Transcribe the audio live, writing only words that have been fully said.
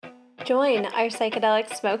Join our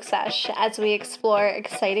psychedelic smoke sesh as we explore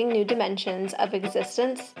exciting new dimensions of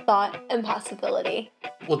existence, thought, and possibility.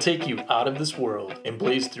 We'll take you out of this world and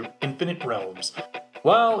blaze through infinite realms,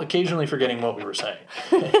 while occasionally forgetting what we were saying.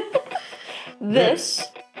 This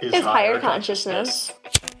is Higher Consciousness.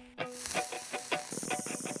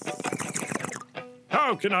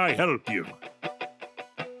 How can I help you?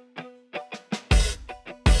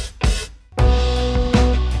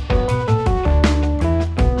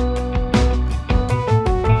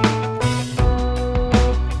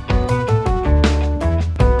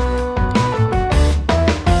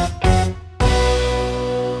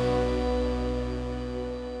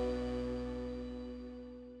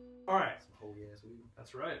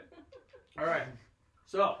 That's right. All right.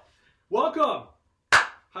 So, welcome,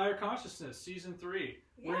 Higher Consciousness, Season 3.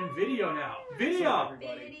 We're in video now. Video!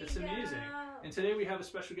 It's amazing. And today we have a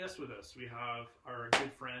special guest with us. We have our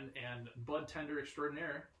good friend and bud tender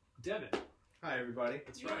extraordinaire, Devin. Hi, everybody.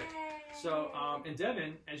 That's right. So, and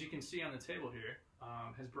Devin, as you can see on the table here,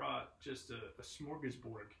 has brought just a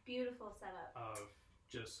smorgasbord. Beautiful setup. Of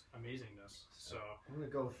just amazingness. So I'm gonna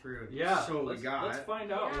go through and show what we got. Let's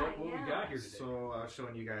find out what we got here today. So I was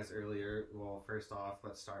showing you guys earlier. Well, first off,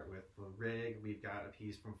 let's start with the rig. We've got a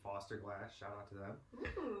piece from Foster Glass. Shout out to them.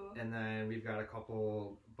 Ooh. And then we've got a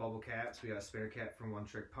couple bubble caps. We got a spinner cap from One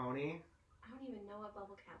Trick Pony. I don't even know what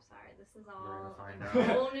bubble caps are. This is We're all gonna find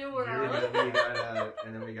a out. whole new world.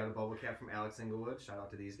 And then we got a bubble cap from Alex Inglewood. Shout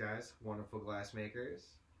out to these guys. Wonderful glass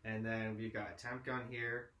makers. And then we've got a temp gun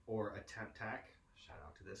here, or a temp tack. Shout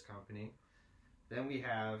out to this company. Then we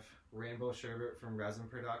have Rainbow Sherbet from Resin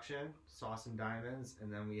Production, Sauce and Diamonds,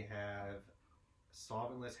 and then we have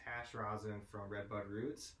solventless hash rosin from Redbud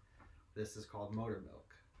Roots. This is called Motor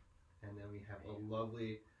Milk. And then we have a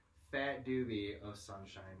lovely fat doobie of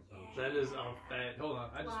Sunshine OG. That is a fat. Hold on,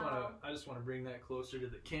 I just want to bring that closer to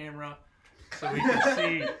the camera so we can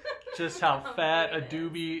see just how fat a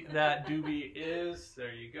doobie that doobie is.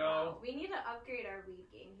 There you go. We need to upgrade our weed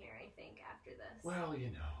game here, I think, after this. Well,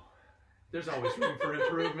 there's always room for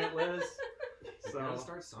improvement, Liz. So gotta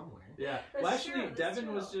start somewhere. Yeah. That's Well, actually, true, that's Devin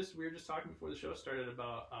true. we were just talking before the show started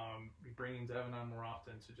about bringing Devin on more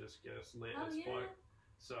often to just get us lit as fuck.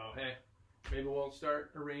 So hey, maybe we'll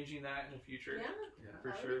start arranging that in the future. Yeah, for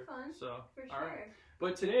that sure. would be fun. So For all sure. right.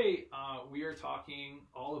 But today we are talking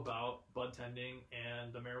all about bud tending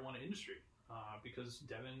and the marijuana industry because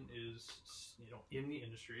Devin is in the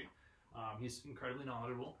industry. He's incredibly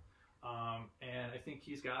knowledgeable. And I think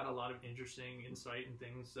he's got a lot of interesting insight and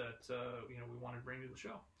things that we want to bring to the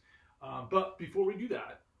show. But before we do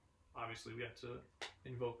that, obviously we have to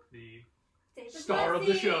invoke the Take the star of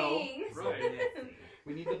the show. blessings. Right.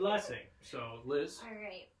 We need the blessing. So Liz, All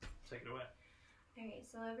right. take it away. All right.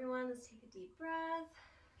 So everyone, let's take a deep breath.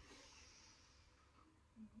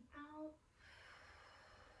 Out.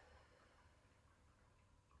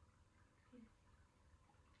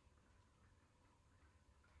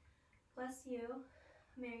 Bless you,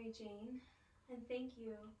 Mary Jane, and thank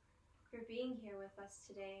you for being here with us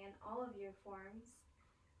today in all of your forms.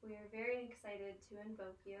 We are very excited to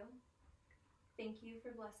invoke you. Thank you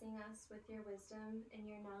for blessing us with your wisdom and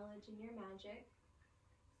your knowledge and your magic.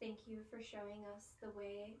 Thank you for showing us the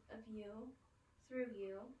way of you through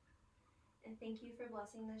you. And thank you for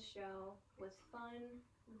blessing this show with fun,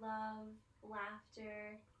 love,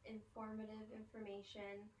 laughter, informative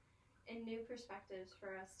information, and new perspectives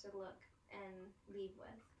for us to look and leave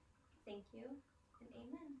with. Thank you, and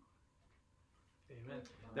amen. Amen.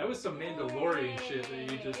 That was some Mandalorian shit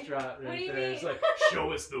that you just dropped What right do you there. mean? It's like,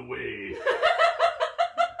 show us the way.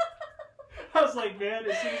 I was like, man,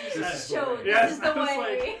 as soon as you said Show, it. this is the I was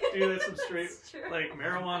way. like, dude, that's some straight, It's true. like,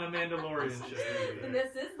 marijuana Mandalorian shit. And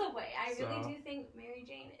this is the way. I really So- do think Mary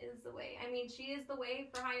Jane is the way. I mean, she is the way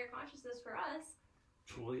for higher consciousness for us.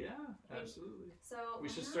 Well, yeah, absolutely. So We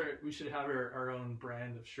should why start. We should have our own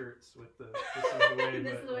brand of shirts with the this is the way, not? This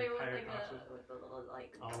but is the way like with higher like conscious. with the little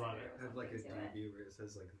like. I love it. I have like a something to it. DB where it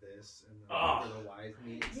says like this, and then Oh. where the Y's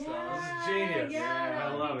meet. Yeah, stuff. This is genius. Yeah, I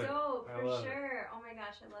that would love be it. dope I for love it. sure. Oh my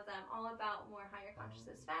gosh, I love that. I'm all about more higher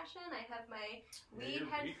consciousness fashion. I have my weed your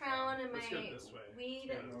head weed crown and Let's my go this way.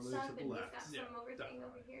 weed Yeah, and no, stuff, to the and you've left. got Yeah, some over thing definitely.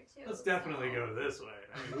 over here too. Let's definitely go this way.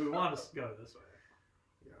 I mean, we want to go this way.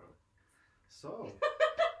 Yeah. So,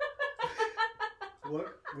 where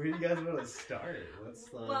do you guys want to start? What's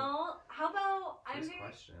the Well, how about I'm first very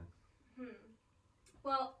question?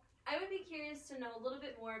 Well, I would be curious to know a little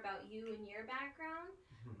bit more about you and your background.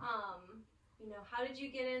 How did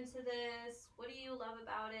you get into this? What do you love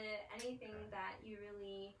about it? Anything that you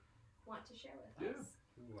really want to share with Yeah. us?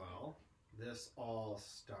 Well, this all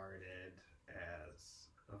started as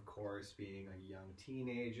of course, being a young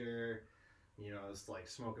teenager, you know, it's like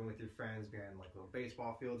smoking with your friends behind like little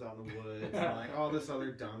baseball fields out in the woods and like all this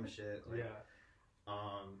other dumb shit. Like,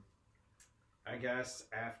 I guess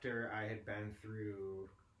after I had been through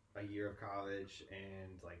a year of college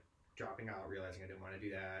and like dropping out, realizing I didn't want to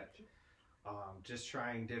do that, just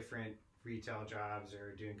trying different retail jobs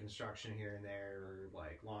or doing construction here and there or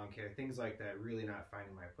like lawn care, things like that, really not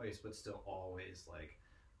finding my place, but still always like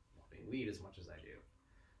loving weed as much as I do.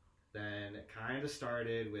 Then it kind of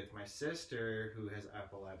started with my sister who has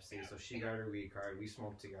epilepsy, so she got her weed card. We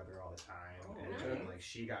smoked together all the time, and then, like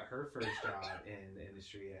she got her first job in the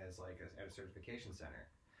industry as like at a certification center.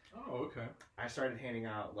 Oh, okay. I started handing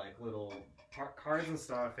out like little cards and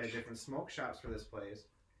stuff at different smoke shops for this place.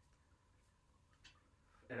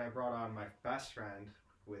 And I brought on my best friend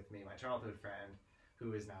with me, my childhood friend,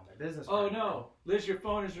 who is now my business Oh partner. no, Liz, your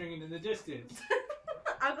phone is ringing in the distance.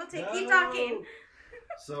 I'll go keep talking.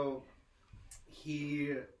 So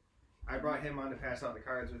I brought him on to pass out the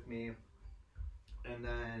cards with me. And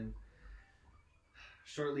then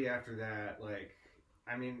shortly after that, like,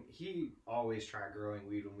 I mean, he always tried growing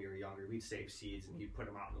weed when we were younger. We'd save seeds and he'd put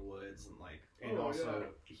them out in the woods and like, and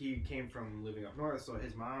he came from living up north, so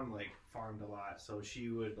his mom like farmed a lot, so she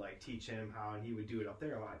would like teach him how, and he would do it up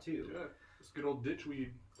there a lot too. Yeah, it's good old ditch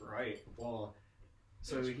weed. Right. Well,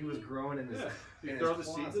 so he was growing in this. You in throw his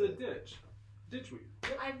the seeds closet. in the ditch. Ditch weed.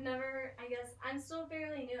 I've never, I guess, I'm still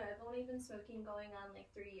fairly new. I've only been smoking going on like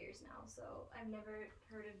 3 years now, so I've never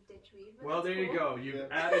heard of ditch weed. But Well, that's there you cool. go. You've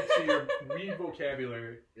added to your weed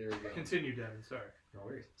vocabulary. There we go. Continue, Devin. Sorry. No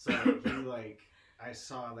worries. So he like, I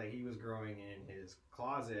saw that he was growing in his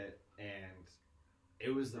closet, and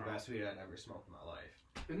it was the best weed I'd ever smoked in my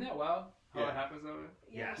life. Isn't that wild? How Yeah. it happens that way?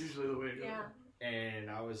 Yeah. Yes. Usually the way it goes. Yeah. And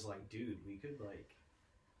I was like, dude, we could like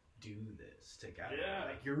do this together. Yeah.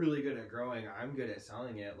 Like, you're really good at growing. I'm good at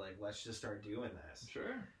selling it. Like, let's just start doing this.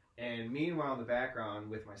 Sure. And meanwhile, in the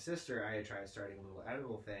background with my sister, I had tried starting a little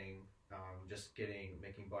edible thing, just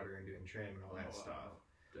making butter and doing trim and all that stuff.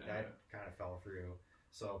 Damn. That kind of fell through.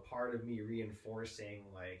 So part of me reinforcing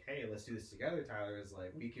like, hey, let's do this together, Tyler, is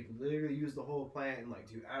like, we could literally use the whole plant and like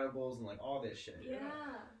do edibles and like all this shit. Yeah.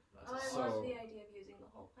 Oh, I That's So- love the idea of using the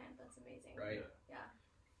whole plant. That's amazing. Right? Yeah.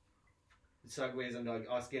 It segues into like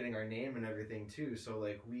us getting our name and everything too. So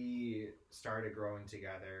like we started growing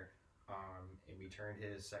together, and we turned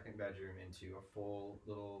his second bedroom into a full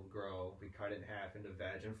little grow. We cut it in half into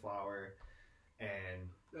veg and flower, and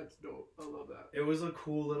That's dope. I love that. it was a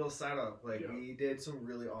cool little setup. Like Yeah. we did some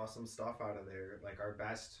really awesome stuff out of there. Like our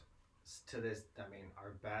best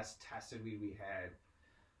tested weed we had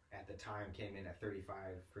at the time came in at 35%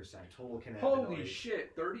 total cannabinoids. Holy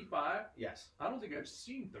shit, 35? Yes. I don't think I've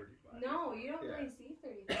seen 35. No, you don't Yeah. really see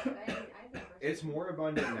 35. I've never It's seen more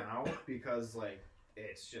abundant now because like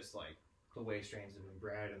it's just like the way strains have been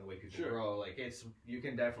bred and the way people Sure. grow. Like it's, you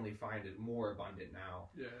can definitely find it more abundant now.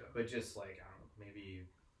 Yeah. But just like, I don't know, maybe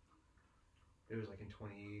it was like in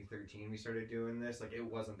 2013 we started doing this. Like it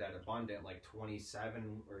wasn't that abundant. Like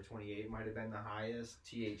 27 or 28 might have been the highest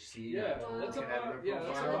THC. Yeah, Wow. that's cannabinoid about, yeah,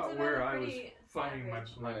 that's profile. about That's where about I was pretty finding my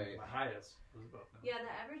average. Right. highest. Was about that. Yeah,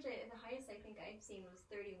 the average, the highest I think I've seen was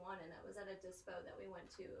 31, and that was at a dispo that we went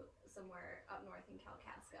to somewhere up north in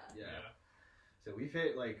Kalkaska. Yeah. So we've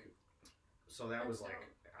hit like, so that was That's like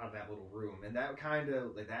out of that little room, and that kind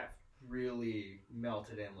of like that really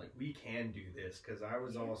melted in. Like we can do this, because I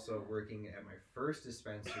was Yeah. also working at my first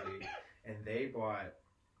dispensary, and they bought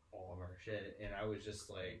all of our shit, and I was just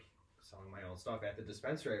like selling my own stuff at the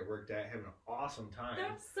dispensary I worked at, having an awesome time.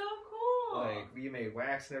 That's so cool. Like we made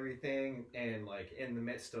wax and everything, and like in the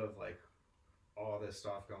midst of like all this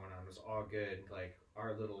stuff going on, it was all good. Like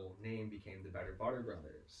our little name became the Better Butter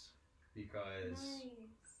Brothers because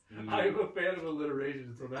Nice. I'm a fan of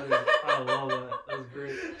alliteration, so that is, I love that. That's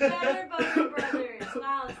great. Better Butter Brothers.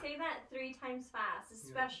 Wow, say that 3 times fast,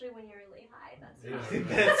 especially when you're really high. That's Yeah. awesome.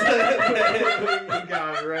 you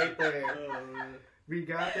got it right there. We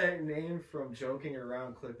got that name from joking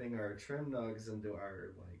around clipping our trim nugs into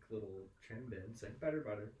our like little trim bins, like better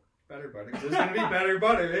butter. 'Cause there's gonna be better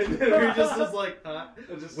butter, and we just was like, huh?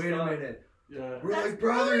 It just Wait a stopped. minute, Yeah. we're That's like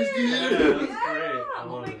brothers, brilliant. dude. Yeah, that's great. I Oh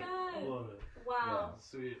love my it. god. I love it. Wow.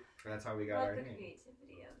 Sweet. That's how we I got like our the name.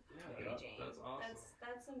 creativity of Yeah, Mary Jane. that's awesome.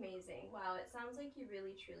 That's amazing. Wow, it sounds like you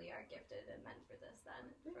really truly are gifted and meant for this then.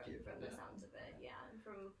 Thank you. From the Yeah. sounds of it. Yeah. And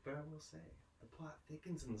from But I will say, the plot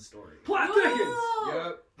thickens in the story. Plot Whoa! thickens! Yep. Oh, You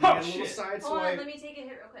get a little shit. side Hold on, swipe. let me take a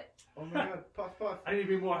hit real quick. Oh my god, puff puff. I need to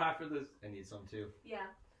be more high for this. I need some too. Yeah.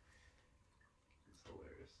 It's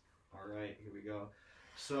hilarious. All right, here we go.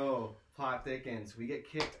 So, plot thickens. We get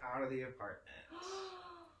kicked out of the apartment.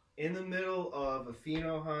 in the middle of a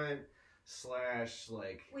pheno hunt /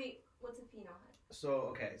 like. Wait, what's a pheno hunt? So,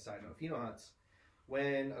 okay, side note, pheno hunts.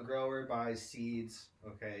 When a grower buys seeds,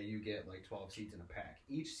 okay, you get like 12 seeds in a pack.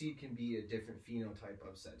 Each seed can be a different phenotype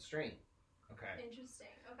of said strain. Okay. Interesting.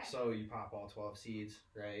 Okay. So you pop all 12 seeds,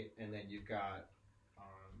 right? And then you've got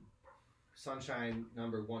sunshine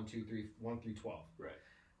number 1 through 12. Right.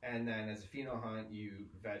 And then as a pheno hunt, you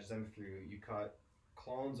veg them through. You cut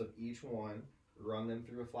clones of each one, run them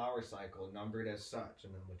through a flower cycle, numbered as such,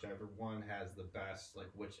 and then whichever one has the best, like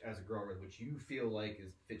which as a grower, which you feel like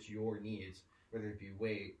fits your needs, whether it be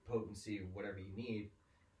weight, potency, whatever you need,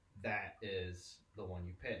 that is the one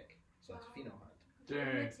you pick. So that's a pheno hunt. You're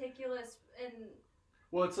meticulous and.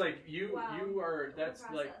 Well, it's like you are. Process.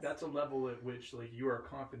 That's a level at which like you are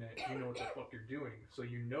confident. You know what the fuck you're doing, so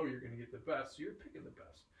you know you're gonna get the best. So you're picking the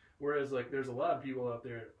best. Whereas like there's a lot of people out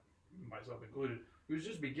there, myself included, who's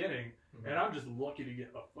just beginning, and I'm just lucky to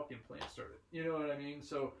get a fucking plant started. You know what I mean?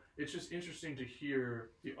 So it's just interesting to hear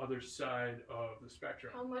the other side of the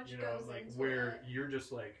spectrum. How much goes like into where it? you're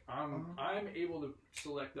just like I'm able to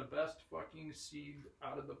select the best fucking seed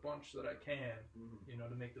out of the bunch that I can, you know,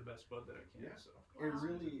 to make the best bud that I can. Yeah. So It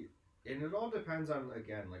really, and it all depends on,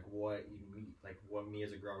 again, like what you need, like what me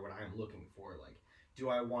as a grower, what I'm looking for. Like, do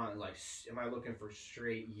I want like, am I looking for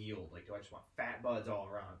straight yield? Like, do I just want fat buds all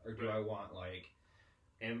around, or do I want like,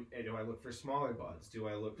 do I look for smaller buds? Do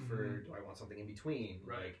I look for, do I want something in between?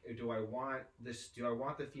 Right. Like, do I want this? Do I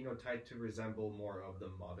want the phenotype to resemble more of the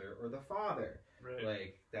mother or the father? right.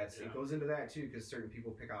 Like it goes into that too, because certain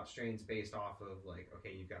people pick out strains based off of like,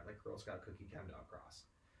 okay, you've got like Girl Scout cookie Chem-Dog cross.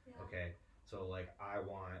 Yeah. Okay, so like I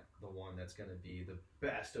want the one that's gonna be the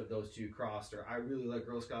best of those two crossed, or I really like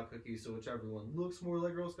Girl Scout cookies, so whichever one looks more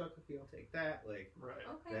like Girl Scout cookie, I'll take that. Like right.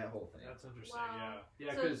 Okay. that whole thing. That's interesting. Wow.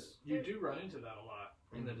 Yeah, So because you there- do run into that a lot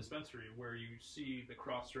in the dispensary where you see the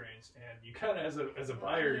cross strains, and you kind of as a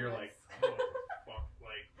buyer, you're like, oh fuck,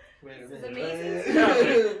 like. Wait a This is minute. amazing.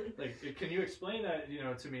 Yeah, like, can you explain that, you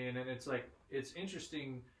know, to me? And then it's like, it's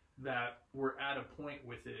interesting that we're at a point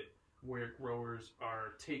with it where growers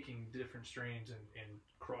are taking different strains and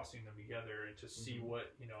crossing them together and to see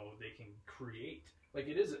what, you know, they can create. Like,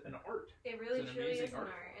 it is an art. It really It's an truly amazing is an art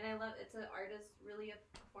art, and I love it's an art is really a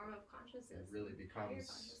form of consciousness. It really Higher becomes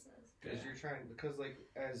consciousness. because you're trying, because like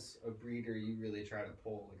as a breeder, you really try to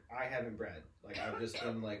pull. Like I haven't bred. Like I've just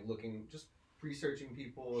been like looking, just researching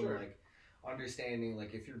people Sure. and like understanding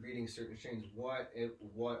like if you're breeding certain strains, what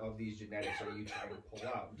of these genetics are you trying to pull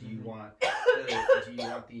out? Do you want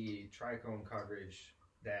the trichome coverage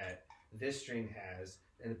that this strain has,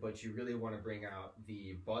 but you really want to bring out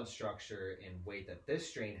the bud structure and weight that this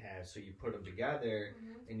strain has, so you put them together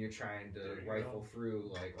and you're trying to There you rifle go. through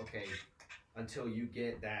like, okay, until you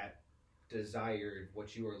get that desired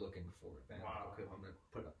what you are looking for. Then Wow. okay, I'm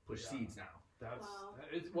gonna push Yeah. seeds now. That's Wow.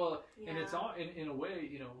 it's well, and it's Yeah. all in a way,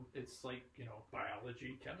 you know, it's like, you know,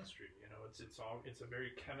 biology, chemistry, you know, it's a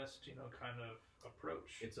very chemist, you know, kind of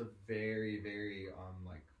approach. It's a very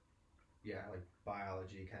like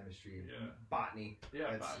biology, chemistry, Yeah. botany.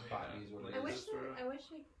 Yeah, That's botany is what it I is. wish Just sort of- I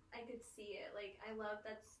wish I could see it. Like I love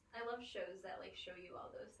shows that like show you all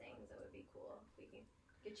those things. That would be cool if we can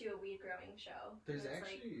get you a weed growing show. There's It's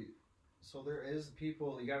actually so there is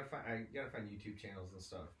people you gotta find YouTube channels and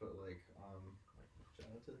stuff, but like shout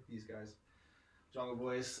out to these guys, Jungle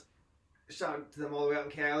Boys. Shout out to them all the way out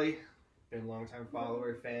in Cali. Been a long time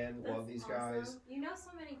follower, fan, That's love these awesome. guys. You know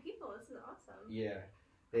so many people. This is awesome. Yeah,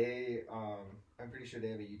 they I'm pretty sure they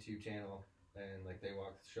have a YouTube channel and like they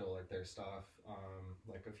show like their stuff.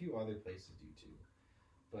 Like a few other places do too,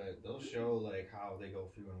 but they'll show like how they go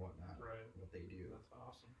through and whatnot, Right. what they do. That's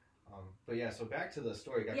awesome. But yeah, so back to the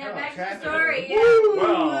story. Got Yeah, kinda back off to the track story. there. Yeah. Woo!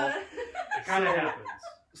 Well, It kind of So- happens.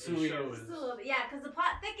 so The we- show Just is a little bit. Yeah, because the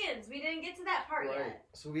plot thickens. We didn't get to that part Right. yet.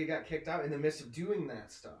 So we got kicked out in the midst of doing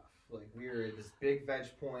that stuff. Like we were at this big veg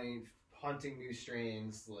point, hunting new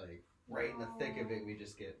strains, like right in the thick of it. We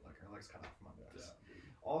just get like our legs cut off from under us.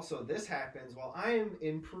 Also, this happens while I am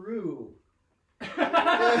in Peru.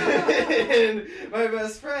 And my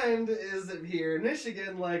best friend is here in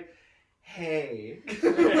Michigan, like, hey,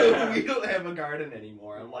 we don't have a garden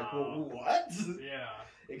anymore. I'm like, well, Wow. what? Yeah.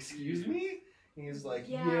 Excuse me? He's like,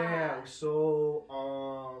 Yeah. yeah,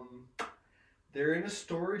 so, they're in a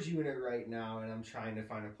storage unit right now, and I'm trying to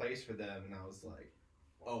find a place for them. And I was like,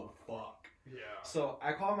 oh, fuck. Yeah. So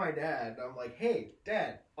I call my dad, and I'm like, hey,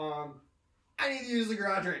 Dad, I need to use the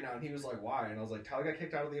garage right now. And he was like, why? And I was like, Tyler got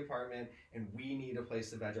kicked out of the apartment, and we need a place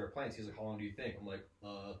to veg our plants. He's like, how long do you think? I'm like,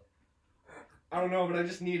 I don't know, but I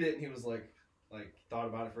just need it. And he was like thought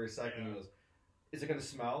about it for a second. Yeah. He goes, is it going to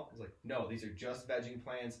smell? I was like, no, these are just vegging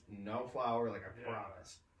plants, no flower, like I Yeah.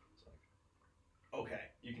 promise. okay,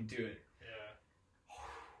 you can do it. Yeah.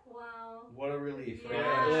 Wow. What a relief, right?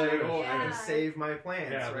 Yeah, Like, sure, oh, I yeah. can save my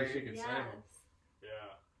plants, Yeah, at least right? you can save them. Yes.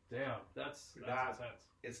 Yeah. Damn. That's Not- intense.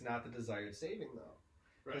 It's not the desired saving though,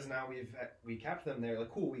 Right. because now we kept them there.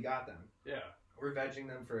 Like, cool, we got them. Yeah. We're vegging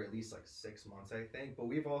them for at least like 6 months, I think. But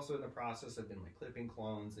we've also in the process have been like clipping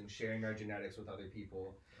clones and sharing our genetics with other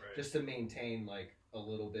people, Right. just to maintain like a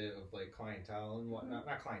little bit of like clientele and whatnot.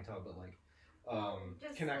 Not clientele, but like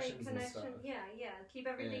Just connections like and stuff. Yeah. Keep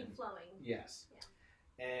everything And- flowing. Yes.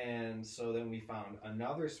 Yeah. And so then we found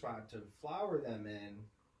another spot to flower them in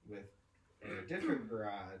with a different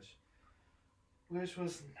garage, which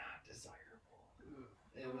was not desirable.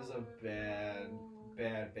 It was a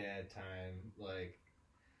bad time. Like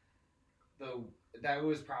that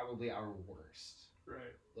was probably our worst. Right.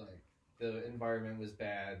 Like the environment was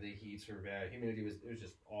bad, the heats were bad, humidity was. It was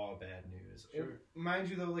just all bad news. Sure. Mind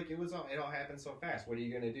you, though, like it all happened so fast. What are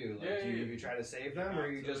you gonna do? Like, Yeah, do yeah. you try to save them, You or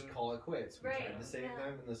have you to- just call it quits? We Right, tried to save yeah.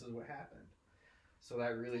 them, and this is what happened. So that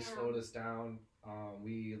really Damn. slowed us down.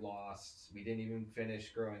 We didn't even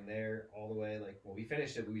finish growing there all the way. Like, well, we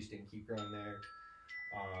finished it, but we just didn't keep growing there.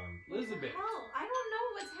 Elizabeth. Hell, I don't know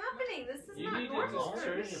what's happening. This is You not need to normal just for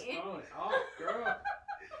turn me. your phone off, girl.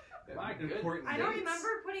 My goodness. Important I don't dates. remember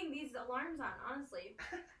putting these alarms on, honestly.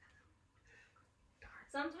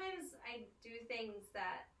 Sometimes I do things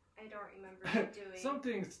that I don't remember doing.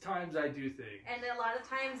 Sometimes I do things. And a lot of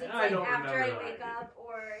times it's And I like don't after I remember wake that. up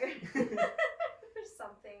or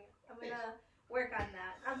something. I'm gonna work on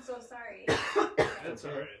that. I'm so sorry. That's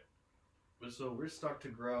alright. So we're stuck to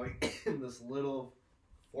growing in this little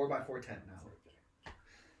 4x4 tent now.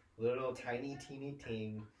 Little tiny teeny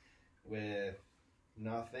ting with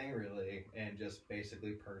nothing really, and just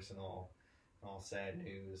basically personal, all sad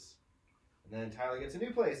news. And then Tyler gets a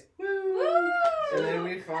new place. Woo! Woo! And then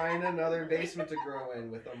we find another basement to grow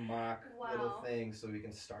in with a mock little Wow. thing so we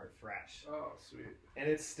can start fresh. Oh, sweet. And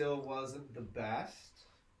it still wasn't the best.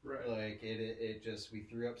 Right. Like it just, we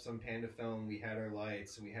threw up some Panda film, we had our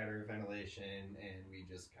lights, we had our ventilation, and we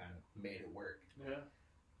just kind of made it work. Yeah.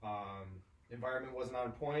 Environment wasn't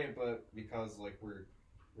on point, but because like we're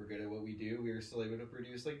good at what we do, we were still able to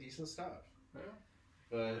produce like decent stuff. Yeah.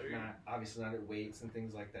 But There you not obviously not at weights and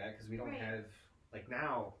things like that, because we don't Right. have like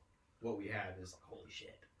now what we have is like, holy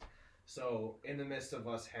shit. So in the midst of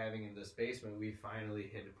us having in this basement, we finally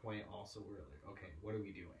hit a point also where like, okay, what are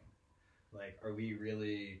we doing? Like, are we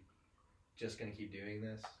really just gonna keep doing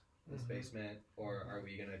this Mhm. basement, or are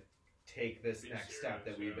we gonna take this Be next step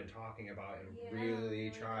that serious, we've yeah. been talking about and Yeah, really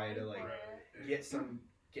try to going like for it.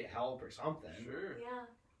 get help or something? Sure. Yeah.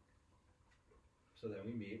 So then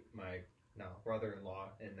we meet my now brother-in-law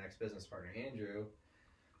and next business partner Andrew,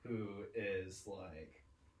 who is like,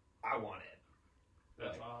 I want it.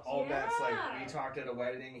 That's Like, awesome. all that's like, Yeah. we talked at a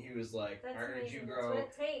wedding. He was like, That's I heard amazing. you That's grow. what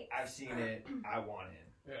it takes. I've seen it. I want it.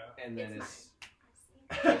 Yeah. And then It's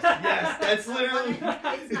it's I've seen it. yes, that's I want literally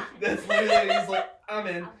it. It's mine. that's literally he's like, I'm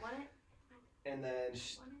in. I want it. And then I want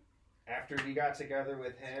it. after we got together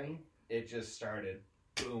with him, it just started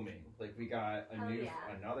booming. Like we got Hell yeah.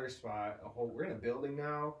 another spot. We're in a building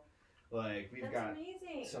now. Like we've That's got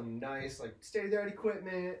amazing. some nice like state of the art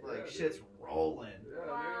equipment. Like Yeah, shit's rolling. Yeah,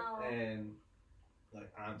 Wow. And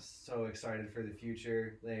like I'm so excited for the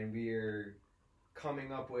future. And we are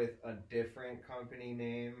coming up with a different company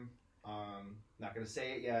name. Not gonna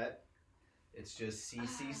say it yet. It's just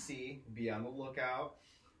CCC. Be on the lookout.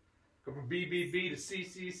 Go from BBB to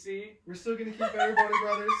CCC. We're still gonna keep Better Butter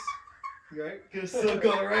Brothers. Right? Gonna still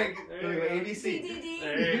go right. There Gonna you go go. ABC. CDD.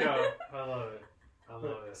 There you go. I love it. I love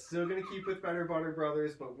But it. still gonna keep with Better Butter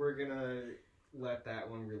Brothers, but we're gonna let that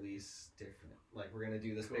one release different. Like we're gonna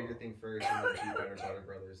do this Cool. bigger thing first, and then keep Better Butter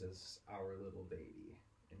Brothers as our little baby,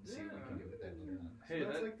 and see what we can do with that later on. So Hey,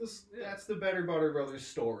 that's that- like this. yeah. That's the Better Butter Brothers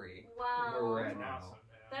story. Wow. Where we're at That's now. awesome,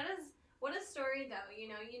 man. That is what a story though.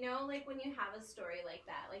 You know, like when you have a story like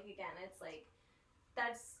that. Like again, it's like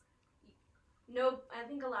that's no. I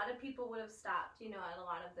think a lot of people would have stopped. You know, at a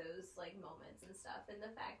lot of those like moments and stuff. And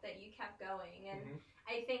the fact that you kept going, and Mhm.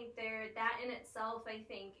 I think that in itself, I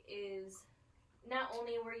think is not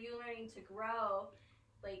only were you learning to grow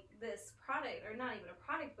like this product, or not even a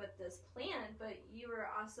product, but this plant, but you were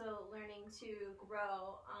also learning to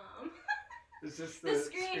grow. Is this The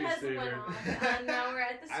screen has went screensaver? off, and now we're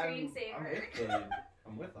at the I'm screensaver.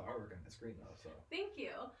 I'm with the artwork on the screen though, so. Thank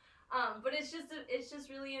you. But it's just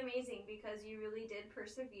really amazing because you really did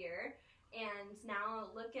persevere, and now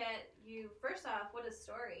look at you. First off, what a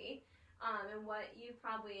story! and what you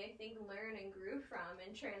probably, I think, learned and grew from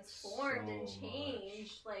and transformed and So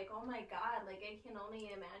changed. Like, oh my God, like, I can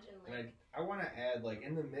only imagine, like... And I want to add, like,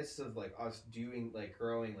 in the midst of, like, us doing, like,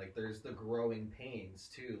 growing, like, there's the growing pains,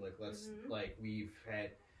 too. Like, like, we've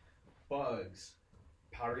had bugs,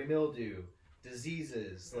 powdery mildew,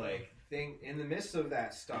 diseases, like, in the midst of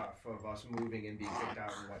that stuff of us moving and being kicked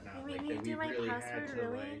out and whatnot, Wait, like, you that do we my really password, had to,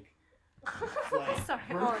 really? like...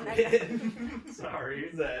 Sorry. work Oh, no. with.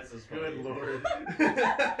 Sorry. That's just Good funny. Lord.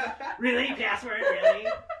 Really? Password? Really?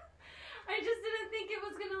 I just didn't think it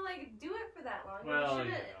was gonna, like, do it for that long. Well, I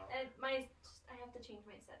you should've- know. I have to change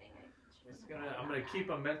my setting. I'm gonna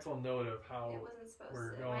keep a mental note of how It wasn't supposed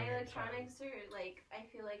we're to. going My in electronics are, like, I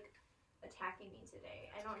feel like attacking me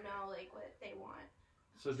today. I don't know, like, what they want.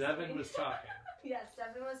 So Devin was talking. Yes,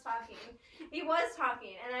 Devin was talking. He was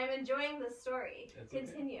talking, and I'm enjoying the story. That's okay.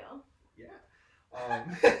 Continue.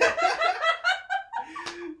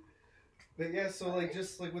 But yeah, so like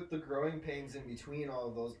just like with the growing pains in between all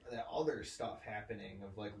of those, that other stuff happening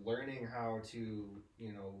of like learning how to,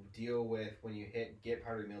 you know, deal with when you get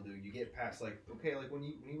powdery mildew, you get pests. Like, okay, like when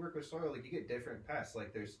you work with soil, like you get different pests.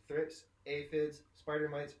 Like there's thrips, aphids, spider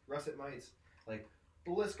mites, russet mites, like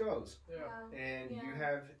the list goes. Yeah. And you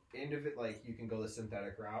have like you can go the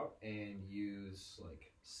synthetic route and use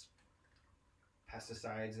like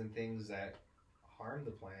pesticides and things that harm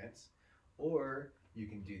the plants, or you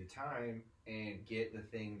can do the time and get the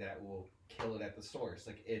thing that will kill it at the source.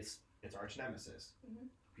 Like it's arch nemesis. Mm-hmm.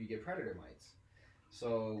 You get predator mites.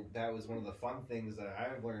 So that was one of the fun things that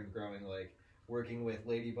I've learned growing, like working with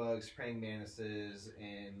ladybugs, praying mantises,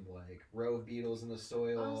 and like rove beetles in the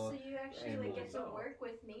soil. Oh, so you actually like get to animals. work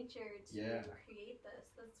with nature to create this.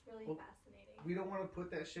 That's really fascinating. We don't want to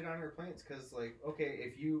put that shit on our plants because, like,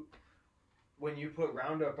 okay, when you put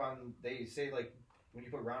Roundup on, they say like when you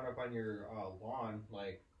put Roundup on your lawn,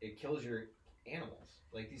 like it kills your animals.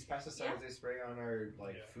 Like these pesticides they spray on our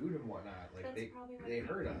like food and whatnot, like That's they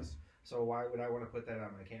hurt us. So why would I want to put that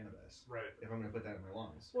on my cannabis? Right. If I'm going to put that in my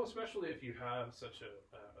lungs. Well, especially if you have such a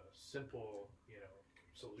simple,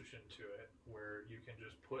 solution to it, where you can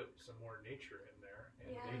just put some more nature in there,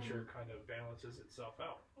 and nature kind of balances itself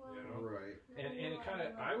out. Well, Right. And it kind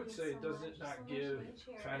of, I would say, does it not give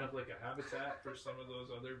kind of like a habitat for some of those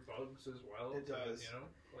other bugs as well? It does.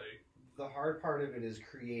 Like the hard part of it is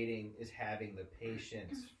having the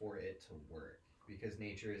patience for it to work, because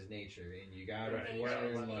nature is nature, and you gotta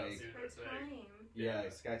learn like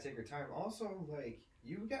it's gotta take your time. Also, like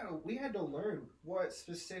we had to learn what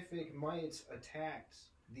specific mites attacked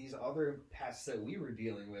these other pests that we were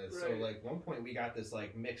dealing with. Right. So like one point we got this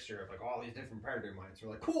like mixture of like all these different predator mites.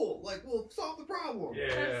 We're like, cool, like we'll solve the problem.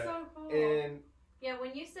 Yeah. That's so cool. And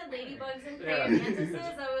when you said ladybugs and praying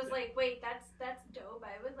mantises, I was like, wait, that's dope.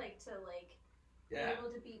 I would like to be able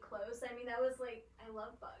to be close. I mean, that was like, I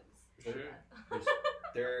love bugs.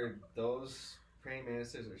 Sure. Those praying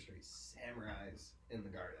mantises are straight samurais in the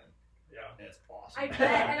garden. Yeah. That's awesome. I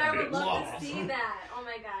bet, and I would love to see that. Oh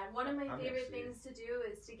my god. One of my favorite things to do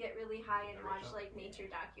is to get really high and watch like nature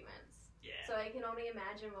documents. Yeah. So I can only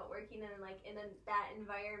imagine what working in that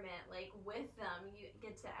environment, like with them, you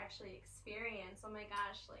get to actually experience. Oh my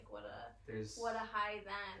gosh, like what a high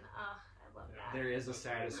then. Ugh, I love that. There is a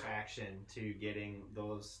satisfaction to getting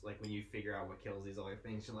those, like when you figure out what kills these other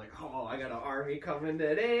things. You're like, oh, I got an army coming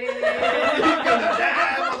today. You're gonna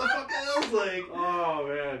die, motherfuckers! Like, oh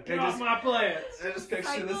man, get off my plants. I just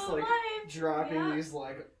picture this like life. dropping these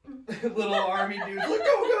like little army dudes, like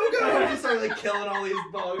go, and just start like killing all these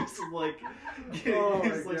bugs and like getting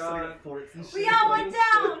these like forts and shit. We all went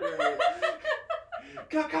down.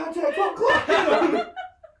 Got contact, don't climb.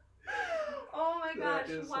 Oh my gosh,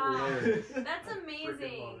 That is wow. hilarious. That's Freaking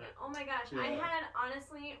amazing. love it. Oh my gosh. Yeah.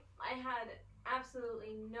 I had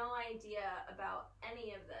absolutely no idea about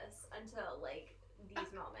any of this until like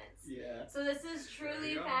these moments. Yeah. So this is truly There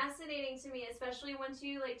you go. fascinating to me, especially once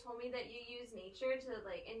you like told me that you use nature to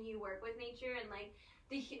like, and you work with nature, and like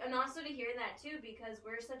and also to hear that too, because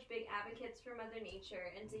we're such big advocates for Mother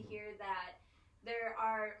Nature, and to hear that there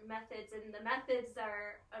are methods, and the methods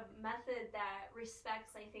are a method that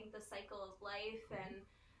respects, I think, the cycle of life, and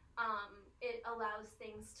it allows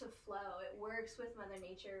things to flow. It works with Mother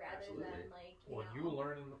Nature rather than like you will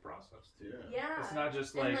learn in the process too. Yeah. It's not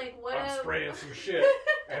just And, like, what I'm a- spraying some shit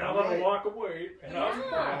and I'm gonna walk away and I'm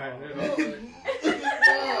fine.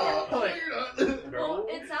 Well,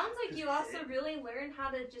 it sounds like you also really learned how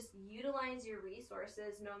to just utilize your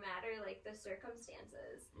resources no matter like the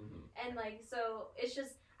circumstances. And like, so it's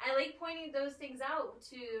just, I like pointing those things out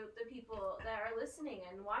to the people that are listening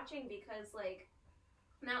and watching, because like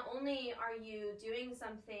not only are you doing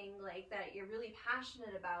something like that you're really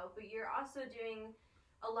passionate about, but you're also doing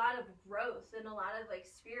a lot of growth and a lot of like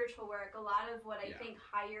spiritual work, a lot of what I think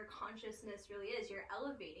higher consciousness really is. You're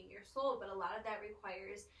elevating your soul, but a lot of that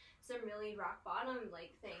requires some really rock bottom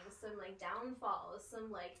like things, some like downfalls,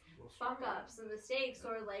 some like fuck ups and mistakes,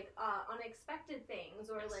 or like unexpected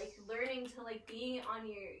things, or like learning to like be on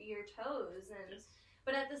your toes. And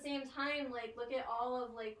but at the same time, like look at all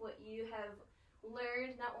of like what you have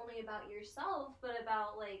learned, not only about yourself but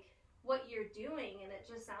about like what you're doing, and it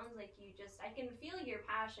just sounds like I can feel your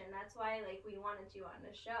passion. That's why like we wanted you on the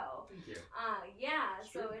show. Thank you.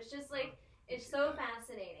 So it's just like it's so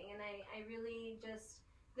fascinating, and I really just,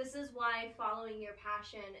 this is why following your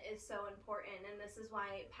passion is so important, and this is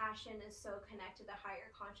why passion is so connected to higher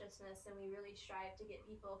consciousness, and we really strive to get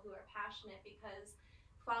people who are passionate, because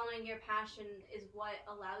following your passion is what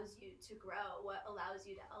allows you to grow, what allows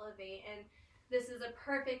you to elevate. And this is a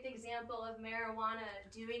perfect example of marijuana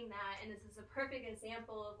doing that, and this is a perfect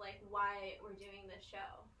example of like why we're doing this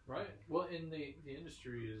show. Right. Well, in the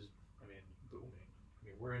industry is, I mean, booming. I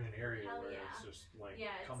mean, we're in an area where it's just like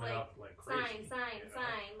coming up like crazy. Sign,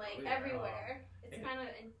 like everywhere. It's kind of.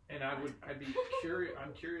 And I'd be curious.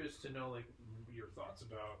 I'm curious to know like your thoughts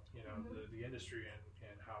about the industry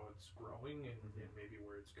and how it's growing and maybe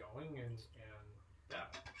where it's going and yeah.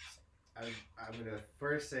 I'm gonna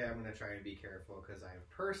first say I'm gonna try and be careful because I have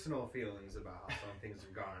personal feelings about how some things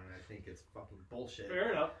have gone, and I think it's fucking bullshit.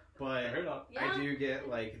 Fair enough. But Fair enough. I do get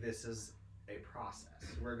like this is a process.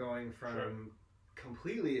 We're going from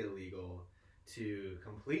completely illegal to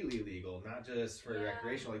completely legal, not just for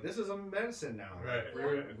recreational. Like this is a medicine now.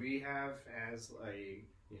 Right. We have as a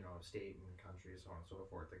state and country, so on and so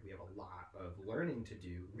forth. Like we have a lot of learning to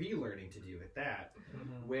do, relearning to do at that,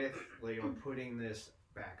 with putting this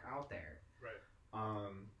back out there. Right.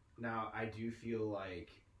 Now I do feel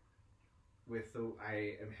like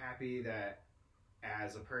I am happy that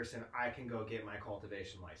as a person I can go get my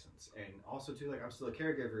cultivation license, and also too like I'm still a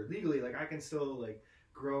caregiver legally. Like I can still like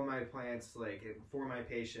grow my plants like for my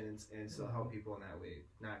patients and still help people in that way,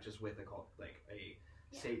 not just with a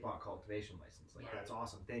state bought cultivation license. Like that's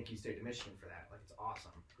awesome. Thank you, State of Michigan, for that. Like it's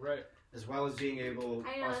awesome. Right. As well as being able.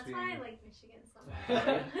 I know that's why I like Michigan so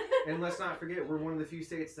much. And let's not forget, we're one of the few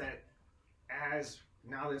states that, as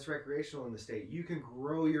now that it's recreational in the state, you can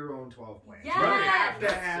grow your own 12 plants. Yes! You don't have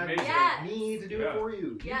to have me to do it for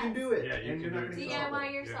you. You can do it. Yeah, you can do it.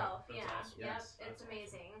 DIY yourself. Yeah, that's awesome. Yep. It's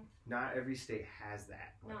amazing. Not every state has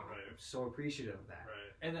that. No. Right. I'm so appreciative of that.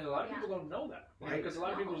 Right. And then a lot of people don't know that. Because a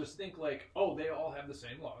lot of people just think like, oh, they all have the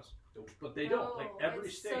same laws. But they don't. Like every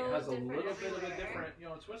state has a little bit of a different,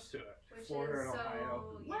 twist to it. Which Florida is and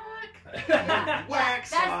Ohio. Whack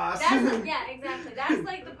sauce. Yeah, exactly. That's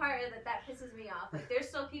like the part that pisses me off. Like there's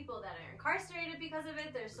still people that are incarcerated because of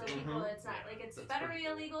it. There's still people it's not like it's federally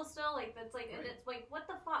illegal still. Like that's like and it's like what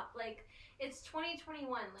the fuck? Like it's 2021.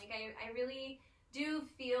 Like I really do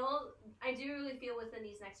really feel within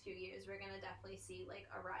these next few years we're gonna definitely see like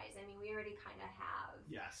a rise. I mean we already kinda have.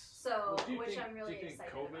 Yes. So I'm really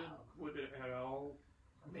excited COVID about. Would it at all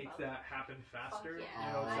make that happen faster?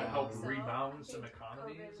 Yeah. To help so. rebound some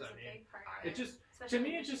economies. I mean, it just to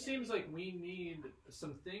me it just seems like we need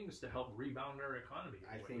some things to help rebound our economy.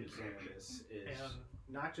 I think cannabis is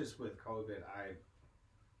not just with COVID. I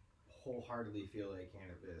wholeheartly feel like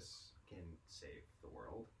cannabis can save the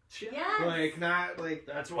world. Yes. Like not like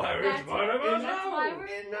that's why we're part of it. And not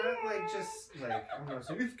like just like I'm not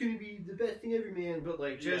saying it's gonna be the best thing ever, man. But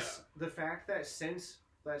like just the fact that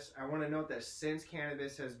I want to note that since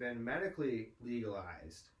cannabis has been medically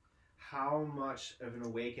legalized, how much of an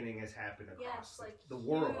awakening has happened across the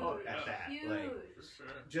world at that. Huge. Like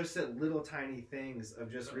just at little tiny things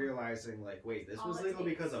of just realizing like, wait, this was legal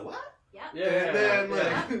because of what? Yep.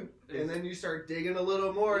 And then you start digging a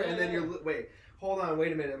little more, and then hold on,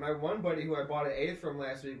 wait a minute. My one buddy who I bought an eighth from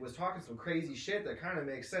last week was talking some crazy shit that kind of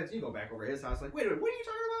makes sense. You go back over his house, like, wait a minute, what are you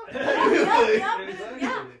talking about?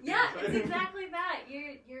 It's exactly that.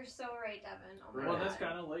 You're so right, Devin. Oh my God. That's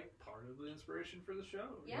kind of like part of the inspiration for the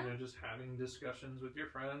show. Yeah. Just having discussions with your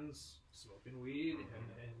friends, smoking weed,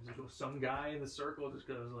 and some guy in the circle just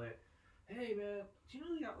goes like, "Hey man, do you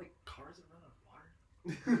know they got like cars that run on water?"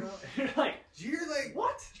 You're like,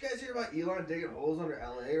 what? Did you guys hear about Elon digging holes under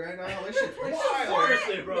LA right now? That shit's wild.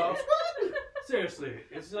 Seriously, bro. Seriously,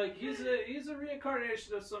 it's like he's a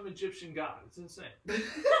reincarnation of some Egyptian god. It's insane.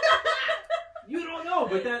 You don't know,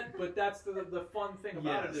 but that's the fun thing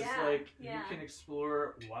about it is like you can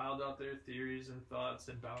explore wild out there theories and thoughts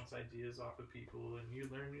and bounce ideas off of people, and you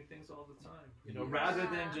learn new things all the time. Rather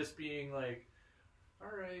than just being like,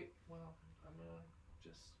 all right, well, I'm gonna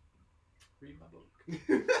just read my book.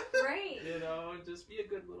 Right. You know, just be a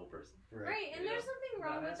good little person. Right, and You there's know, something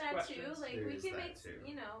wrong not with ask that too. questions. Like There we is can that make too.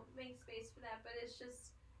 make space for that, but it's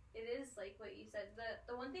just it is like what you said.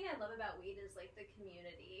 The one thing I love about weed is like the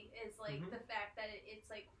community. Is like Mhm. the fact that it's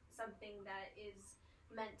like something that is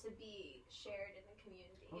meant to be shared in the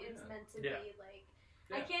community. Oh, It's yeah. meant to Yeah. be like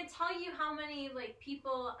I Yeah. can't tell you how many like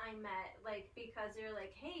people I met like because they're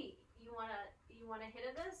like, hey, you wanna hit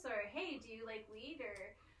at this, or hey, do you like weed,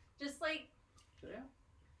 or just like Yeah.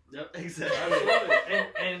 Yep, exactly.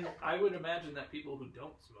 Absolutely. And I would imagine that people who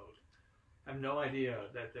don't smoke have no idea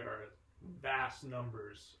that there are vast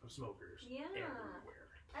numbers of smokers yeah. everywhere.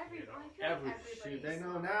 Every, You know, I feel like every- everybody Shoot, they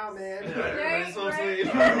know smokes. now, man. Yeah. Everybody's supposed to Right. leave.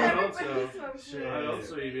 Everybody Everybody smokes Shit. weed. I'd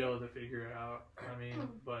also be able to figure it out. I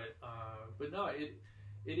mean, but no, it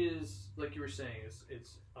is like you were saying.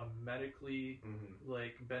 It's a medically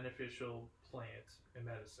like beneficial plant and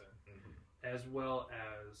medicine, as well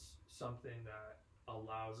as something that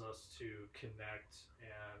allows us to connect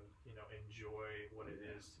and enjoy what it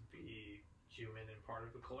is to be human and part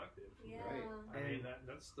of the collective. Yeah. Right. I mean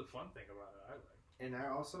that's the fun thing about it. I like. And I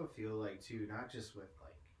also feel like too, not just with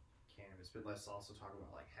like cannabis, but let's also talk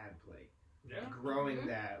about like hemp, like Yeah. growing Mhm.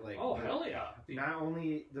 that, like Oh hell yeah! not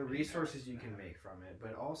only the resources you can make from it,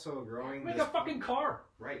 but also growing Make this a fucking car.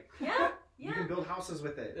 right. Yeah. You Yeah. can build houses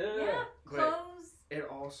with it. Yeah. But Clothes. it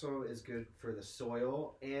also is good for the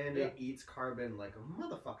soil, and Yeah. it eats carbon like a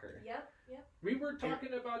motherfucker. Yep. We were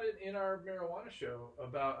talking about it in our marijuana show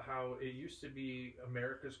about how it used to be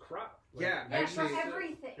America's crop. Yeah, Yeah, for Actually,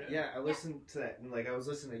 everything. Yeah, I listened to that, and like I was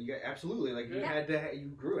listening to you guys, absolutely, like you Yeah. had to, you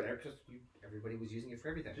grew it. Everybody was using it for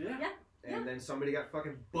everything. Yeah. Yeah. And then somebody got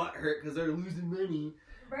fucking butthurt because they're losing money.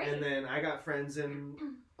 Right. And then I got friends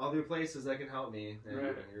in other places that can help me. And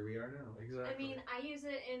Right. here we are now. Exactly. I mean, I use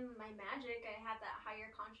it in my magic. I have that higher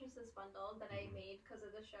consciousness bundle that I Mhm. made because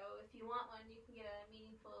of the show. If you want one, you can get it at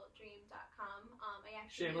meaningfuldream.com. I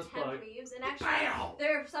actually Shameless use hemp plug. leaves, and actually, Pow!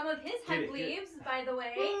 there are some of his Get hemp it, get it. leaves, by the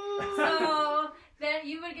way. So then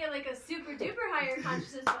you would get like a super duper higher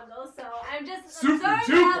consciousness bundle. So I'm just Super throwing it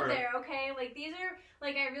duper. out there, okay? Like these are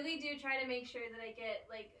like I really do try to make sure that I get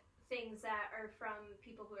like things that are from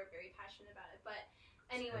people who are very passionate about it. But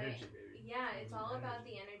anyway, Energy, baby. yeah, it's all about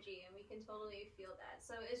Energy. the energy, and we can totally feel that.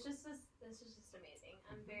 So it's just this is just amazing.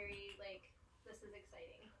 I'm very like this is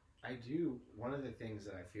exciting. I do. One of the things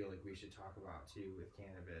that I feel like we should talk about too with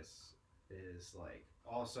cannabis is like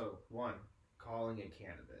also one calling it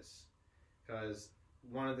cannabis, because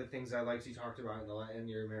one of the things I liked you talked about in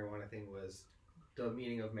your marijuana thing was the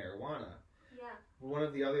meaning of marijuana. Yeah. One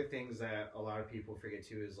of the other things that a lot of people forget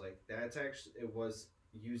too is like that's actually it was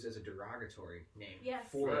used as a derogatory name Yes.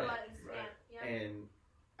 for it it. was. Right. Yeah. And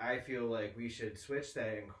I feel like we should switch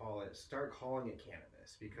that and start calling it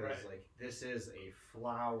cannabis, because Right. like this is a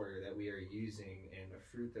flower that we are using and a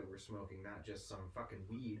fruit that we're smoking, not just some fucking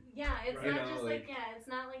weed. Yeah, it's Right. not You know, just like- it's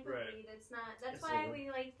not like the Right. weed. It's not. That's It's why a- we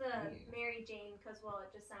like the Yeah. Mary Jane, because well,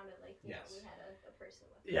 it just sounded like Yes. we had a person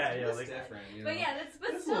with. Yeah, us. yeah, It's like- different, you know. But yeah, but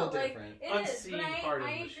It's a still, little like different. it is. Unseen But part of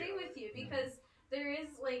I the agree show. with you because there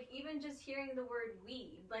is like even just hearing the word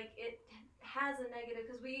weed, like it has a negative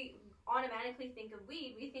because we automatically think of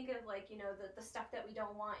weed. We think of like the stuff that we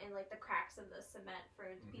don't want in like the cracks of the cement for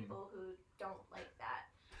Mhm. people who don't like that.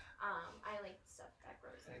 I like stuff that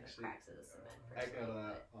grows in Actually, the cracks of the cement. I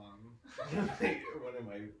personally, got one of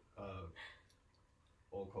my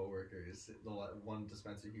old coworkers, the one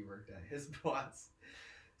dispensary he worked at, his boss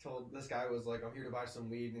told this guy was like, "I'm here to buy some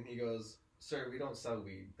weed," and he goes, "Sir, we don't sell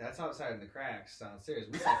weed. That's outside in the cracks downstairs.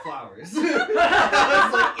 We sell flowers." I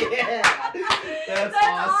was like, "Yeah, that's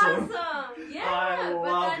awesome." Yeah, I but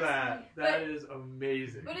love that's- that. but- That is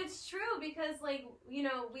amazing. But it's true because, like,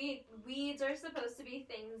 weeds are supposed to be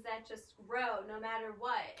things that just grow no matter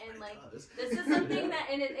what. And, like, this is something that,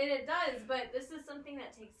 and it does, but this is something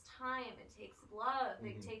that takes time. It takes love.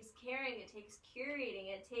 Mhm. It takes caring. It takes curating.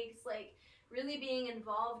 It takes, like, really being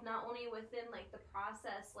involved not only within, like, the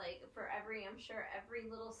process, like, for every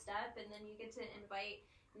little step, and then you get to invite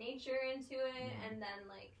nature into it, Mhm. and then,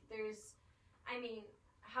 like,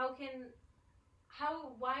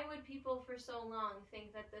 why would people for so long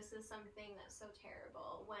think that this is something that's so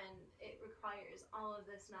terrible when it requires all of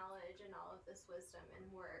this knowledge and all of this wisdom and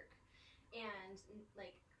work and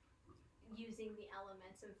like using the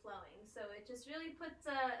elements and flowing? So it just really puts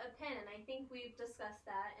a pin, and I think we've discussed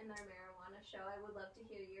that in our marijuana show. I would love to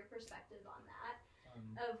hear your perspective on that,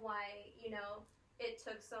 of why it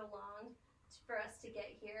took so long for us to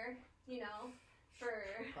get here, for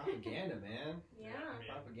Propaganda, man. yeah.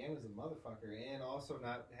 Propaganda's a motherfucker, and also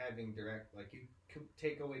not having direct, like you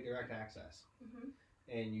take away direct access. Hmm.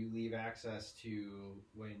 and you leave access to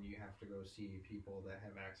when you have to go see people that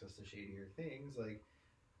have access to shadier things. Like,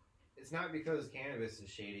 it's not because cannabis is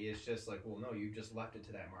shady. It's just like, well, no, you just left it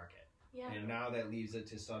to that market. Yeah. And now that leaves it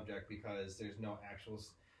to subject because there's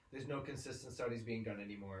no consistent studies being done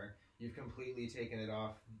anymore. You've completely taken it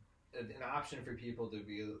off an option for people to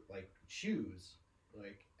be like choose.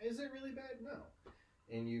 Like, is it really bad? No.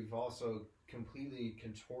 And you've also completely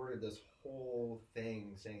contorted this whole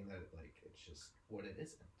thing, saying that like it's just what it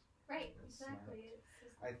isn't. Right. It's Exactly.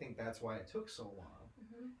 I think that's why it took so long.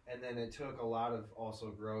 Mm-hmm. And then it took a lot of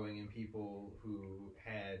also growing in people who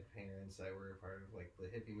had parents that were a part of like the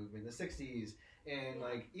hippie movement in the 60s. And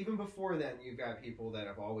like even before then, you've got people that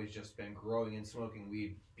have always just been growing and smoking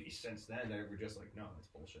weed since then that were just like, no, it's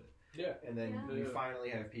bullshit. Yeah. And then you finally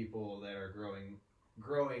have people that are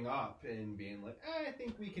growing up and being like, I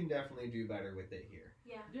think we can definitely do better with it here.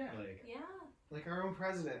 Yeah. Like our own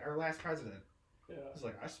president, our last president. Yeah. He's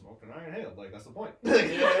like, I smoked and I inhaled. Like, that's the point.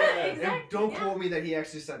 Exactly, And don't quote me that he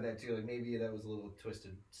actually said that too. Like, maybe that was a little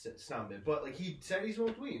twisted sound bit. But like, he said he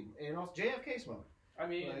smoked weed, and also JFK smoked. I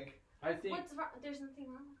mean, like, I think what's wrong? There's nothing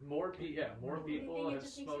wrong. more people it have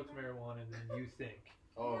just makes smoked you better? marijuana than you think.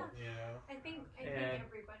 oh, You know. I think And,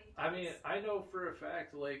 everybody does. I mean, I know for a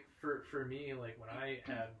fact, like for me, like when I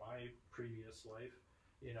had my previous life,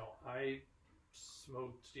 you know, I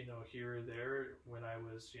smoked, you know, here or there when I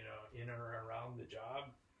was, you know, in or around the job,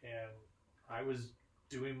 and I was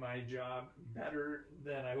doing my job better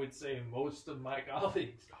than I would say most of my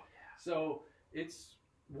colleagues. Oh, yeah. So it's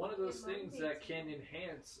one of those It things motivates that you. can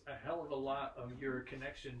enhance a hell of a lot of your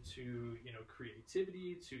connection to, you know,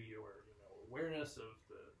 creativity, to your, you know, awareness of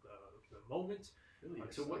the moment, Really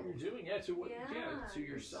to what you're doing, to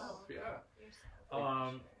yourself,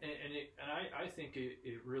 and I think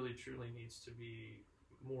it really truly needs to be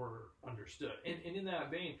more understood. And in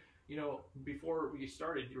that vein, you know, before we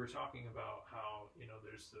started, you were talking about how, you know,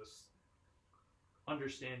 there's this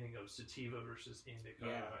understanding of sativa versus indica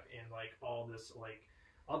and like all this like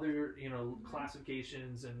other, you know,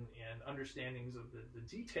 classifications and understandings of the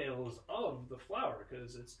details of the flower,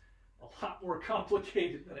 because it's a lot more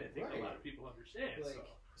complicated than I think a lot of people understand. Like,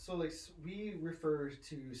 so like we refer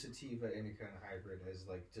to sativa, indica, and hybrid as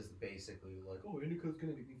like just basically like, oh, indica's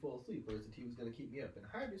gonna make me fall asleep, or sativa's gonna keep me up, and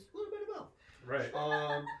hybrid's a little bit of both. Right.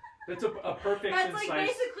 That's a perfect, That's concise, like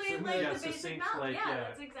basically like the basic succinct, knowledge. like,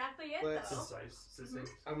 that's exactly it. But- Though. succinct.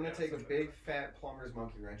 I'm gonna take a big fat plumber's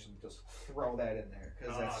monkey wrench and just throw that in there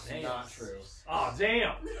because that's damn. not true. Oh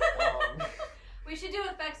damn! We should do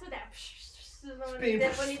effects with that. Spin, When he did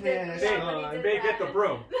Get the that.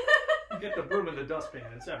 broom. Get the broom in the dustpan.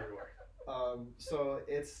 It's everywhere. So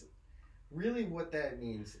it's really what that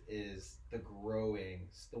means is the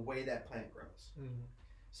way that plant grows. Mm-hmm.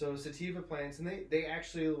 So sativa plants, and they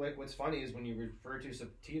actually, like, what's funny is when you refer to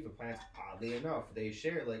sativa plants, oddly enough, they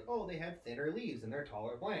share, like, oh, they have thinner leaves and they're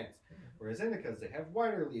taller plants. Whereas indicas, they have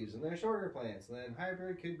wider leaves and they're shorter plants. And then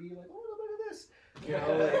hybrid could be like a little bit of this. You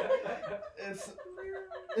know, like, it's...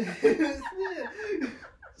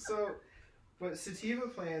 So, but sativa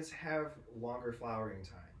plants have longer flowering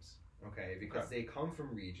times, okay? Because they come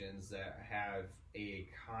from regions that have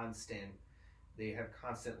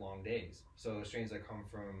constant long days. So strains that come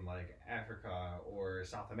from like Africa or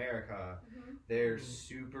South America, they're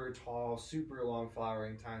super tall, super long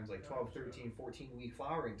flowering times, like 12, 13, 14-week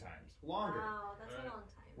flowering times. Longer. Wow, that's a long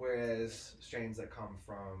time. Whereas strains that come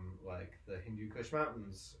from like the Hindu Kush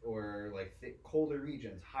Mountains or like colder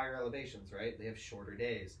regions, higher elevations, right? They have shorter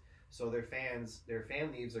days. So their fan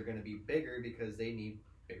leaves are going to be bigger because they need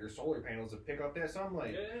bigger solar panels to pick up that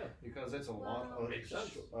sunlight. Yeah. Because it's a Makes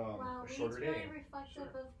sense. Wow, a shorter it's day. very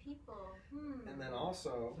reflective of people. And then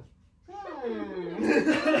also,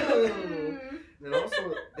 then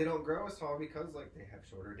also they don't grow as tall because like they have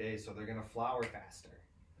shorter days, so they're gonna flower faster.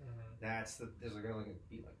 They're gonna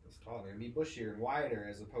be like this tall. They're gonna be bushier and wider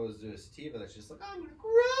as opposed to a sativa that's just like, I'm gonna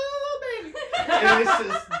grow, baby, and it's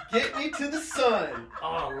just get me to the sun. Oh,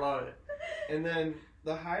 I love it. And then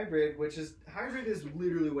the hybrid is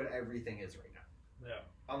literally what everything is right now.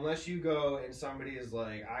 Yeah. Unless you go and somebody is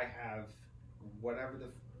like, I have whatever the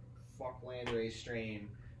fuck landrace strain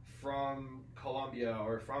from Colombia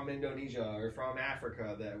or from Indonesia or from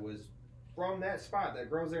Africa that was from that spot that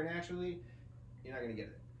grows there naturally, you're not gonna get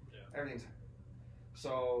it. Yeah. Everything's hybrid.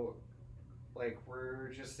 So, like, we're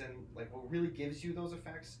just in, like, what really gives you those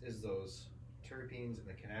effects is those terpenes and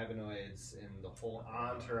the cannabinoids and the whole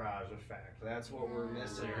entourage effect. That's what we're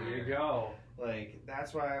missing. There you go. Like,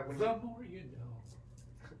 that's why when the more you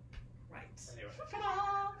know. Right. Anyway.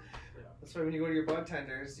 That's why when you go to your bud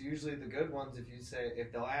tenders, usually the good ones,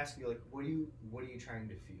 if they'll ask you like, what are you trying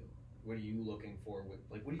to feel? what are you looking for?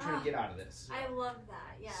 Like, what are you trying to get out of this? I love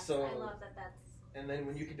that. Yes, So- I love that. That's And then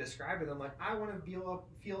when you can describe it, I'm like, I want to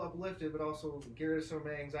feel uplifted, but also get rid of some of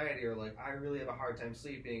my anxiety, or like, I really have a hard time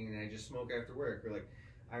sleeping, and I just smoke after work, or like,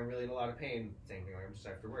 I'm really in a lot of pain. Same thing, I'm just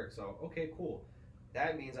after work. So okay, cool.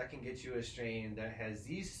 That means I can get you a strain that has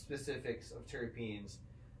these specifics of terpenes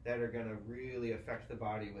that are gonna really affect the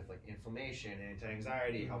body with like inflammation,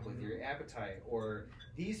 anti-anxiety, help with your appetite, or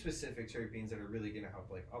these specific terpenes that are really gonna help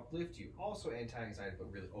like uplift you, also anti-anxiety,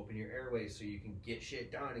 but really open your airways so you can get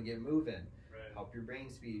shit done and get moving. Right. Help your brain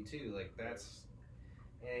speed too. Like that's,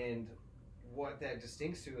 and what that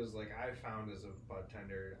distincts to is like I've found as a bud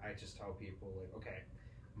tender, I just tell people like, okay,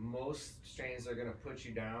 most strains that are gonna put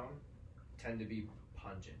you down tend to be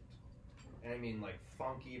pungent. And I mean like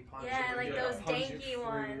funky pungent. yeah, like a those pungent danky fruit,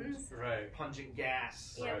 ones. Right. pungent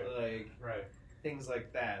gas, Yep. like Right. things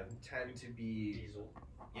like that tend to be Diesel.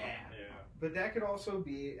 yeah. Yeah. But that could also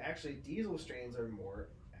be actually diesel strains are more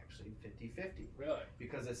actually 50-50. Really?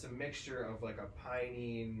 Because it's a mixture of like a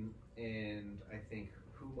pinene and I think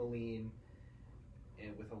humulene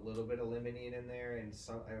and with a little bit of limonene in there and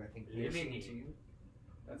some I think myrcene Limonene. too.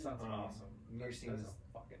 That sounds awesome. Myrcene That's is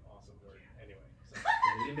a fucking awesome word. Anyway. So,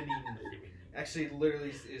 limonene. actually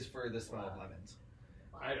literally is for the smell of lemons.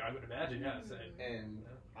 I would imagine, yes. And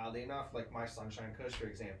oddly enough, like my Sunshine Kush, for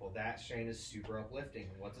example, that strain is super uplifting.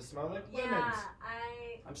 What's it smell like? Lemons. Yeah,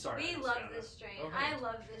 I'm sorry. we I love just this strain. Okay. I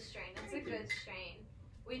love this strain. It's a Thank you. good strain.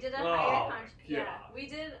 We did a Oh, higher my yeah, God. we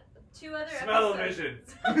did 2 other Smell-o-vision.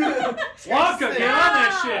 episodes. Wonka, get on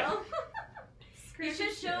that shit! You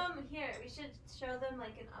should show them here. We should show them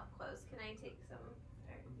like an up close. Can I take some?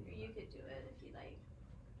 Or you could do it if you like.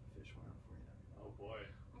 Fish one out for you. Oh boy.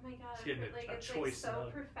 Oh my god! It's getting like a it's choice like so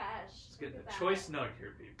nug. profesh. Let's get Look the at choice that. nug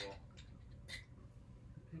here, people.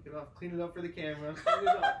 Pick it off, clean it up for the camera.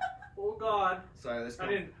 Oh God. Sorry, this I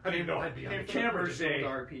didn't know I'd be on the camera today.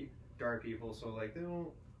 Dark people, so like they don't.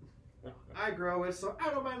 I grow it, so I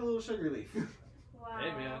don't mind a little sugar leaf. Wow.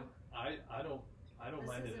 Hey man, I don't This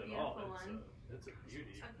mind is it a at all. beautiful one. It's a beauty.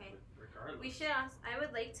 Okay. Regardless. We should ask. I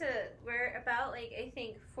would like to. We're about like I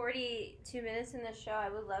think 42 minutes in the show. I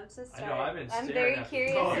would love to I start. know. I've been. I'm staring very at the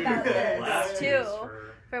curious phone about for the this last too, piece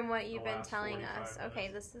for from what you've the been last telling 45 us. Okay,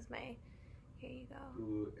 minutes. this is my. Here you go.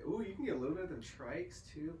 Ooh, you can get a little bit of them trikes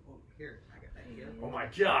too. Oh, here, I got that here. Oh my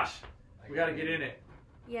gosh, we gotta get in it.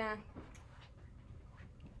 Yeah.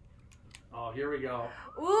 Oh, here we go.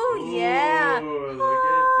 Ooh, yeah. Ooh, look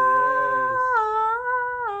at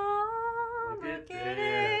this. Look at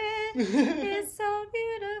it. It's so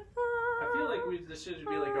beautiful. I feel like this should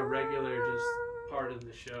be like a regular just part of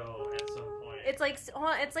the show at some point. It's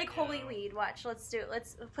like holy Yeah. weed. Watch. Let's do it.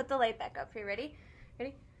 Let's put the light back up here. Ready?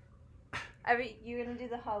 You're gonna do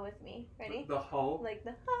the ha with me. Ready? The whole. Like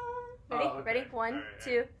the ha. Ready? Oh, okay. Ready? 1, All right,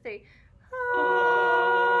 2, 3.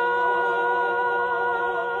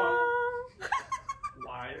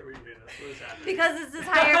 Why are we doing this? What is happening? Because this is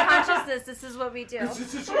higher consciousness. This is what we do.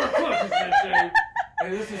 This is our consciousness, Dave.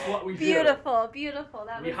 And this is what we Beautiful, beautiful.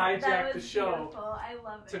 That We was hijacked that the was show beautiful. I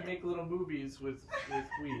love do it. to make little movies with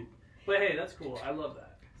weed. But hey, that's cool. I love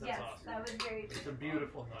that. That's yes, awesome. that was very It's a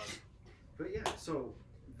beautiful. beautiful nug. But yeah, so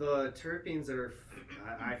the terpenes that are,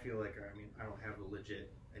 I feel like, I mean, I don't have a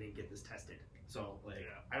legit, I didn't get this tested. So, like,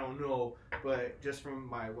 Yeah. I don't know, but just from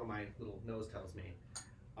what my little nose tells me,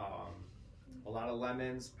 a lot of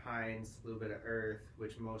lemons, pines, a little bit of earth,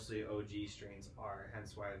 which mostly OG strains are,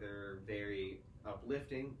 hence why they're very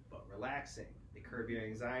uplifting but relaxing. They curb your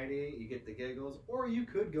anxiety, you get the giggles, or you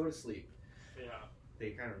could go to sleep. Yeah.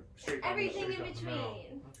 They kind of straight down the Everything in Straight down the middle.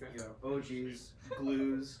 between. Okay. you know, OGs,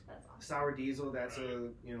 glues, That's awesome. sour diesel. That's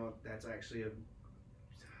that's actually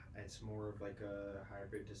it's more of like a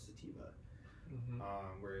hybrid to sativa. Mm-hmm.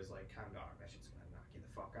 Whereas like Count Dog, that shit's gonna knock you the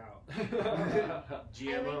fuck out.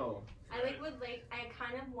 GMO. I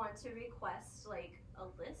kind of want to request like a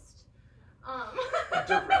list.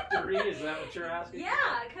 Directory? Is that what you're asking?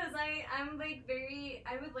 Yeah, because I'm like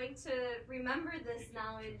I would like to remember this You can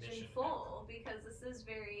knowledge in commission full because this is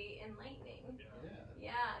very enlightening. Yeah.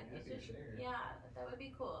 Yeah, Happy to share. yeah, that would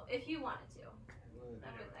be cool if you wanted to. Would.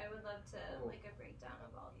 I would love to Cool. like a breakdown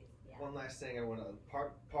of all these. Yeah. One last thing I want to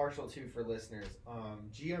partial to for listeners.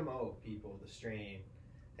 GMO people, the strain.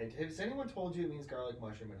 Has anyone told you it means garlic,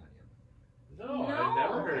 mushroom, and onion? No, No. I've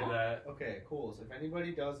never heard that. Okay, cool. So if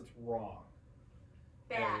anybody does, it's wrong.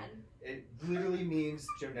 Bad. It literally means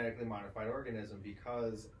genetically modified organism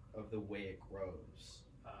because of the way it grows.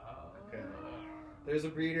 Okay. There's a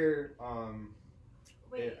breeder,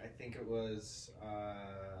 Wait. I think it was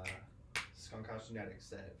Skunk House Genetics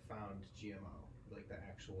that found GMO, like the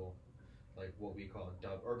actual, like what we call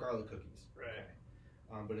dove or garlic cookies. Right.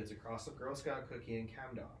 but it's a cross of Girl Scout cookie and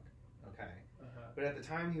Chem Dog. Okay. Uh-huh. But at the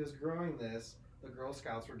time he was growing this, the Girl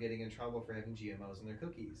Scouts were getting in trouble for having GMOs in their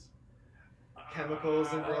cookies.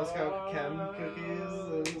 Chemicals in Girl Scout chem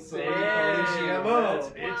cookies, and so they called it GMO.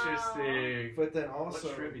 That's interesting. But then also,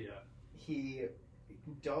 what trivia? He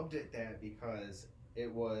dubbed it that because it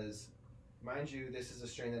was, mind you, this is a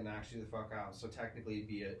strain that knocks you the fuck out. So technically, it'd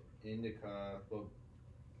be an indica, well,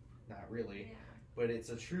 not really. Yeah. But it's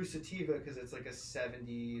a true sativa because it's like a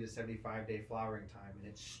 70 to 75 day flowering time, and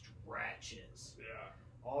it stretches.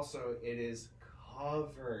 Yeah. Also, it is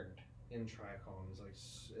covered in trichomes. Like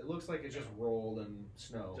it looks like it just rolled in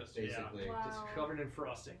snow, basically. Wow. Just covered in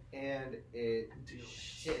frosting. And it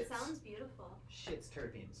It sounds beautiful. shits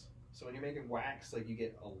terpenes. So when you're making wax, like you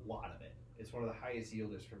get a lot of it. It's one of the highest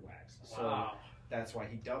yielders for wax. Wow. So that's why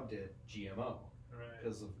he dubbed it GMO. Right.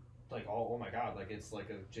 Because of like oh my god, like it's like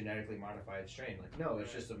a genetically modified strain. Like no,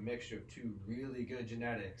 it's just a mixture of two really good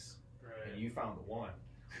genetics, Right. and you found the one.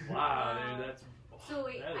 Wow, dude, that's So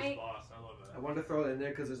wait, that is boss. I love I that. wanted to throw it in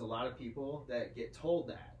there because there's a lot of people that get told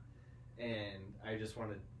that, and I just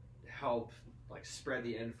want to help like spread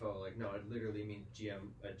the info. Like no, it literally means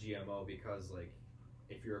a GMO because like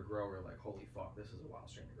if you're a grower, like holy fuck, this is a wild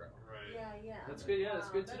strain to grow. Right. Yeah. That's good. Yeah, that's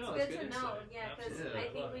good to know. That's That's good to know. Yeah, because Absolutely. I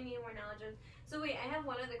Love think it. we need more knowledge of. So wait, I have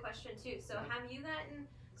one other question too. So have you gotten?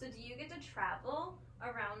 So do you get to travel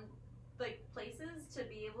around like places to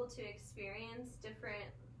be able to experience different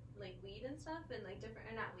like weed and stuff and like different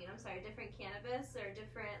or not weed? I'm sorry, different cannabis or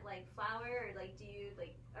different like flower or like do you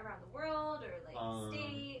like around the world or like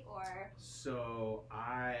state or? So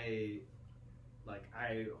I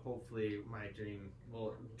hopefully my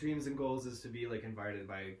dreams and goals is to be like invited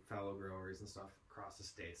by fellow growers and stuff across the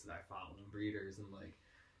states that I follow and breeders and like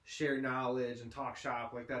share knowledge and talk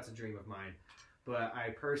shop. Like that's a dream of mine. But I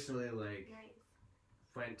personally like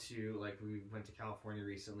Nice. we went to California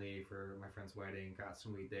recently for my friend's wedding, got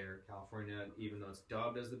some weed there. California, even though it's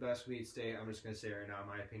dubbed as the best weed state, I'm just gonna say right now,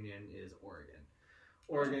 my opinion is Oregon.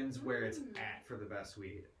 Oregon's where it's at for the best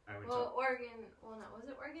weed. Oregon. Well, no, was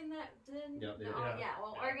it Oregon that did? Yep, No, yeah. yeah.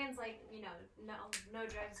 Well, Yeah. Oregon's like no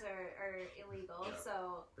drugs are illegal, Yep.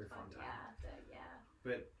 so They're fun time. yeah.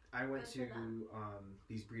 But I went Good to for them.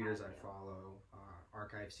 these breeders I Proud of you. follow,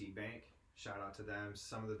 Archive Seed Bank. Shout out to them.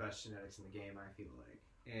 Some of the best genetics in the game, I feel like,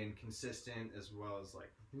 and consistent as well as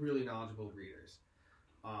like really knowledgeable breeders.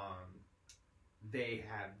 They've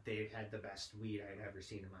had the best weed I'd ever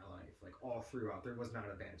seen in my life. Like all throughout, there was not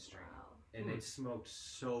a bad strain, Wow. and it smoked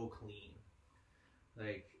so clean.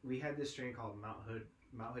 Like we had this strain called Mount Hood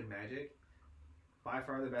Magic, by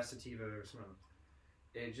far the best sativa I've ever smoked.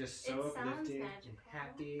 It just so It sounds uplifting and magical.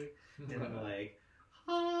 happy and like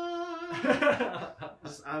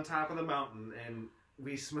just on top of the mountain, and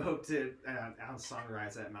we smoked it on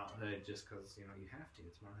sunrise at Mount Hood just because you have to.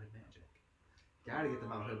 It's Mount Hood Magic. Gotta get the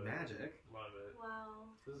Mount Hood Magic. Love it. Wow.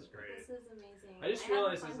 This is great. This is amazing. I just have a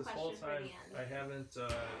realized fun this whole question for time the end. I haven't Shit.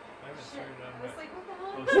 turned on I was my. like, what the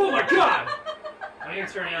hell? Oh my god! I ain't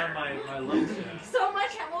turning on my lights yet. So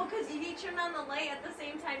much, well, because you turned on the light at the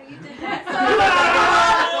same time you did that. So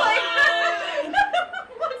I was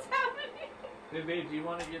like, what's happening? Hey babe, do you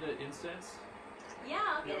want to get an incense? Yeah,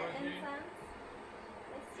 I'll get Yeah, an okay. incense.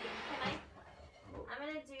 Let's see. Can I? I'm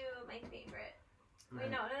gonna do my favorite. Wait,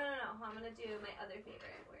 no. I'm gonna do my other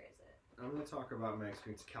favorite. Where is it? I'm gonna talk about my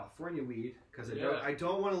experience with California weed because Yeah. I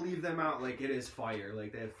don't want to leave them out. Like it is fire.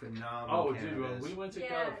 Like they have phenomenal. Oh, dude, when cannabis. we went to Yeah.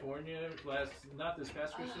 California not this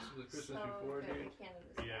past Christmas, but the Christmas So before, good. dude.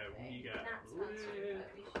 Cannabis Yeah, cafe. we got Not sponsored, lit.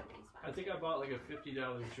 but we should be sponsored. I think I bought like a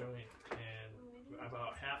 $50 joint, and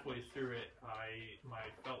about halfway through it, I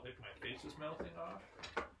felt like my face was melting off.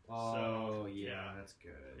 Oh So, yeah, yeah. that's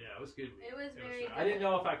good. Yeah, it was good. It was very I didn't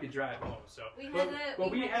know if I could drive home, so. We had but to-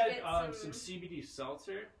 but we we had to had get some some- CBD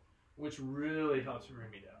seltzer, which really helps bring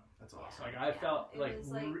me down. That's awesome. Like I felt it like, was,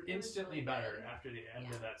 like, it was instantly really better good. after the end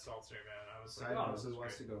Yeah. of that seltzer, man. I was Side like, oh, note, this who is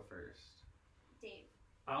wants great. to go first? Dave.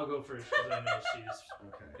 I'll go first because I know she's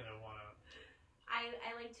Okay. gonna want I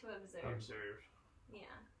like to to observe. observe, Yeah.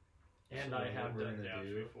 and So I have what we're done gonna dabs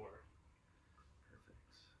do- before.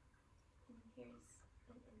 Perfect. Here's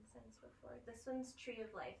an incense before. This one's Tree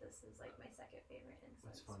of Life. This is like my second favorite incense.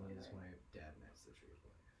 What's funny is flavor. my dad mats the tree of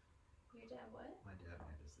life. Your dad what? My dad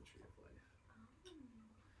mat is the tree of life. Oh.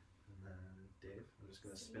 And then Dave, I'm just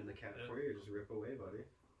gonna spin the cat Yeah. for you. Just rip away, buddy.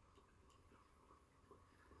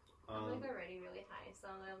 I'm like already really high, so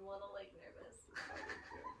I'm a little like nervous.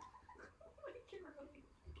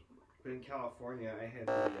 But in California, I had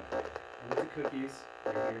the cookies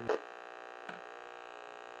right here.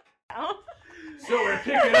 So we're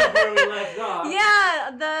picking up where we left off. Yeah,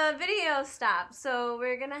 the video video stop, so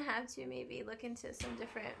we're gonna have to maybe look into some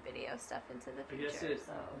different video stuff into the I future. guess it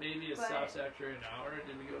so. maybe it But stops after an hour.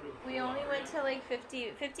 Did we go to a full We only hour went yet? to like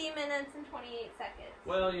 50 minutes and 28 seconds.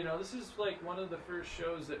 Well, you know, this is like one of the first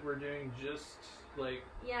shows that we're doing just like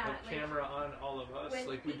yeah, a camera on all of us. with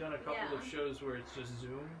Like we've done a couple yeah. of shows where it's just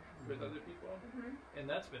Zoom with other people, Mhm. and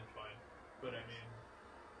that's been fun. But I mean,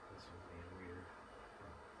 This was being weird.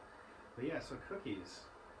 But yeah, so cookies.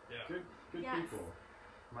 yeah. Good Yes. people.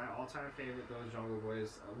 My all-time favorite, those Jungle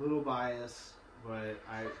Boys. A little biased, but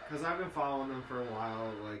because I've been following them for a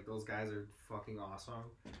while. Like those guys are fucking awesome.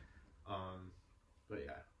 But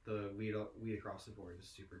yeah, the weed across the board is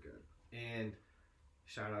super good. And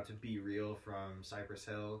shout out to Be Real from Cypress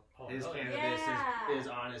Hill. Oh, His hell yeah. cannabis Yeah. is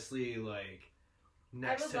honestly like I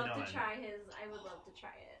next would to love none. to try his. I would love to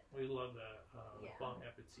try it. We love that. Yeah. Bon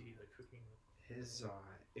appetit, the cooking. His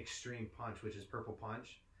Extreme Punch, which is Purple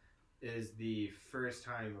Punch, is the first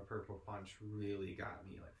time a Purple Punch really got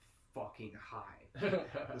me like fucking high.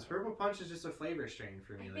 This Purple Punch is just a flavor strain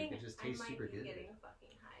for me. I Like think it just I tastes might super be good. getting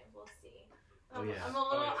fucking high. We'll see. Oh, yeah. I'm a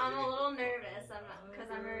little. Oh, yeah, I'm a you're little getting nervous. fucking Because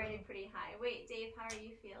I'm already pretty high. Wait, Dave, how are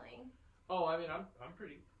you feeling? Oh, I mean, I'm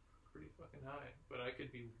pretty fucking high, but I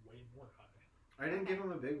could be way more high. I didn't give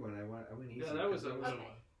him a big one. I went easy. Yeah, that was a because little Okay.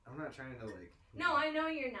 one. I'm not trying to like. No, I know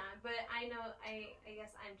you're not, but I know. I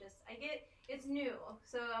guess I'm just. I get. It's new,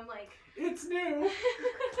 so I'm like. It's new.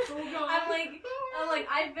 Oh god. I'm like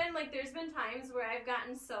I've been like there's been times where I've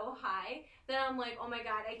gotten so high that I'm like, oh my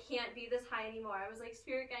god, I can't be this high anymore. I was like,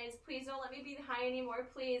 spirit guides, please don't let me be high anymore,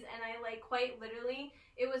 please. And I like quite literally,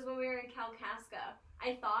 it was when we were in Kalkaska.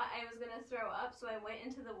 I thought I was gonna throw up, so I went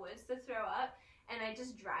into the woods to throw up, and I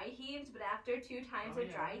just dry heaved. But after 2 times Oh, of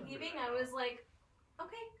yeah, I dry remember heaving, that I now. was like,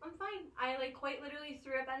 okay, I'm fine. I like quite literally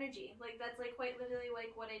threw up energy. Like that's like quite literally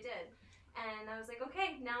like what I did. And I was like,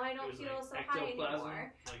 okay, now I It don't was feel like so high ectoplasm,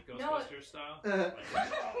 anymore. like No. Ghostbusters style. Uh, It's like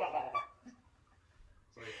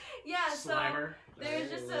Yeah, so Slimer. there's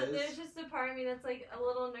There just it is. there's just a part of me that's like a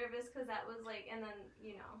little nervous because that was like, and then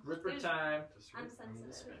you know, Ripper there's- time. just I'm rip- I mean,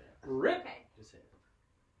 sensitive. spin it. Rip. Okay. Just hit it.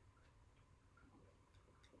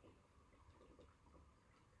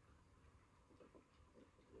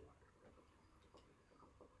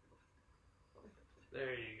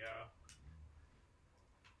 There you go.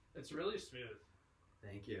 It's really smooth.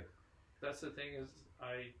 Thank you. That's the thing is,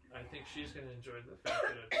 I think she's gonna enjoy the fact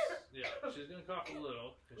that it's she's gonna cough a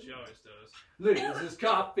little because she always does. Look, this is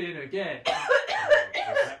coughing again.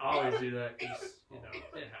 I always do that because you know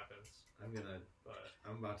it happens. But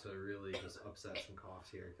I'm about to really just upset some coughs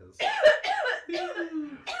here because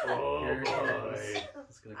oh here it boy, is.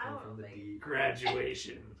 It's gonna I come don't from the think- deep.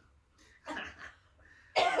 graduation.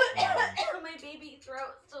 My baby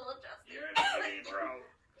throat still adjusting. You're a baby, bro.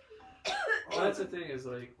 Well, that's the thing is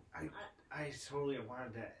like I totally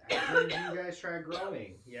wanted to. I heard you guys try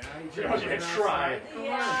growing. Yeah, I Okay, tried try. outside. Come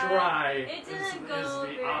Yeah. on. try. It didn't is go the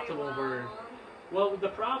very optimal well. word. Well, the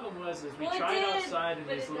problem was is we Well, it tried did, outside in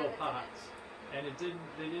but these it little didn't. pots, and it didn't.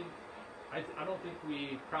 They didn't. I don't think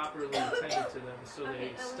we properly tended to them, so Okay, they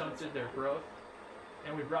that wasn't stunted so their bad. growth.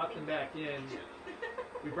 And we brought them back in.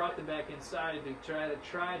 We brought them back inside to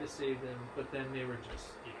try to save them, but then they were just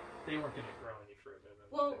they weren't going to grow any further than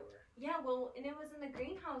Well, they were. Yeah, well, and it was in the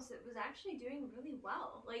greenhouse. It was actually doing really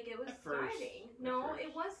well. Like it was At first. thriving. At No, first.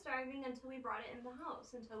 it was thriving until we brought it in the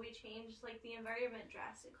house. Until we changed like the environment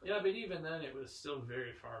drastically. Yeah, but even then, it was still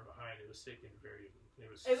very far behind. It was taking It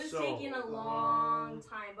was so taking a long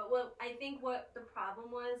time. But what I think what the problem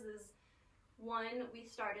was is, one, we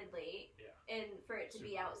started late, Yeah. and for it to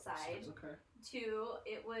be Super late. outside. It's okay. Two,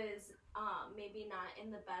 it was maybe not in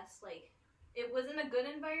the best like. It wasn't a good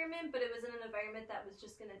environment, but it was in an environment that was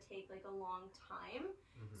just gonna take like a long time.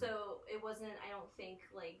 Mhm. So it wasn't, I don't think,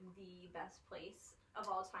 like the best place of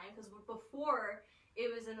all time. Because before,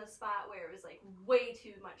 it was in a spot where it was like way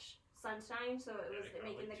too much sunshine, so it Yeah, was it got,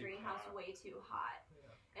 making like, the too greenhouse hot. way too hot,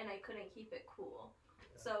 Yeah. and I couldn't keep it cool.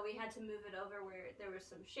 Yeah. So we had to move it over where there was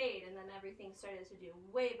some shade, and then everything started to do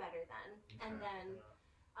way better then. And Okay. then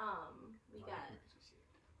we got.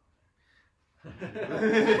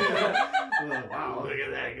 Wow. Look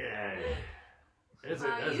at that guy. That's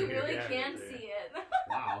Wow, that's you good really guy can right there. see it.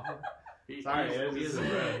 Wow. He- Sorry, he it's is just- a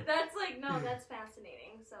friend. That's like no, that's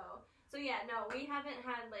fascinating. So yeah, no, we haven't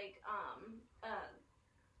had like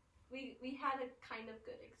we had a kind of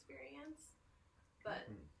good experience, but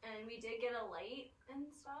and we did get a light and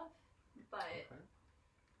stuff, but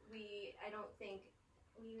Okay. I don't think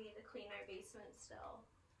we need to clean our basement still.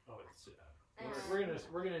 Oh, it's And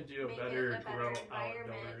we're gonna do a make better, it a better grow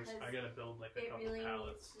environment, outdoors. 'cause I gotta build like a it couple really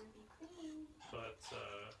pallets, needs to be clean. but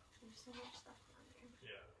There's so much stuff on there.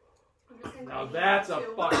 yeah. I'm just Now inviting that's you a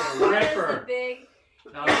to- fucking That is a ripper. big.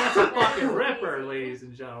 Now that's a That is fucking ripper, amazing. ladies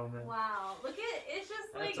and gentlemen. Wow, look at it's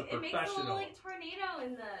just That's like a it makes a little professional. like tornado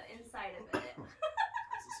in the inside of it.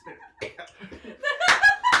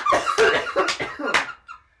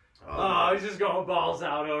 Oh, he's just going balls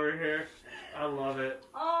out over here. I love it.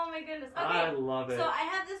 Oh my goodness. I Okay. love it. So I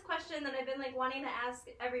have this question that I've been like wanting to ask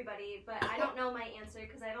everybody, but I don't know my answer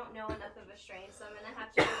because I don't know enough of a strain. So I'm gonna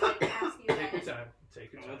have to like, ask you Take your guys. time.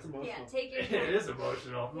 Take your time. That's emotional. Yeah, take your It time. is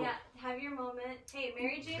emotional. Yeah, have your moment. Hey,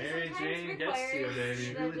 Mary Jane Mary sometimes Jane gets to you, requires baby. you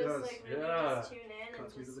She to really just does. like really Yeah. just tune in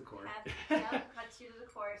Cuts and me just to the core. cuts you to the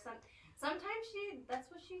core. Sometimes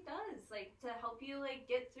that's what she does, like to help you like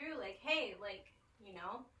get through. Like, hey, like you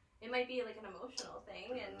know, it might be like an emotional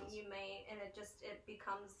thing, and it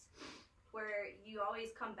becomes where you always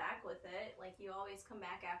come back with it. Like you always come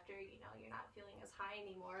back after you're not feeling as high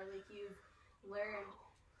anymore. Like you've learned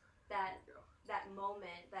that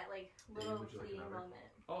moment, that like little would you like fleeting another? moment.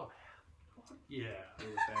 Oh, yeah. A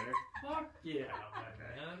little fatter. Fuck yeah, my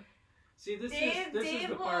man. See, this Dave is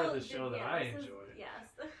the part of the will- show that yeah, I this is- enjoy.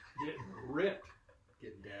 Yes. Getting ripped.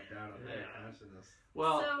 Getting dabbed out on that Yeah. consciousness.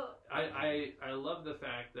 Well, so I love the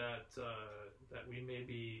fact that that we may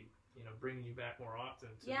be bringing you back more often.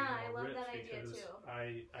 To Yeah, be I more love ripped that idea, because too.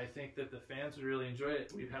 I think that the fans would really enjoy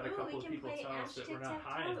it. We've had a Ooh, couple we of can people play tell us that we're not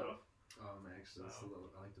high tic-tac-toe. enough. Actually, this is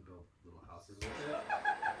So. I like to build little houses with it.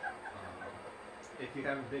 If you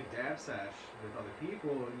have a big dab sesh with other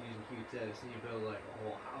people and using Q-tips, and you build like a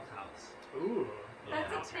whole house. Ooh,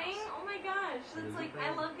 that's yeah. a thing. Oh my gosh, It is that's a like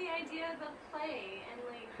I thing. love the idea of the play and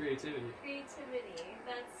like Creativity. creativity.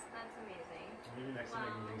 That's amazing. Maybe next time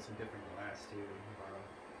I can Wow. bring some different glass too and borrow.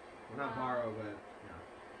 Well, not Wow. borrow, but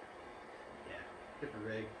yeah, different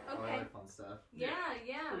rig, all Okay. that fun stuff. Yeah,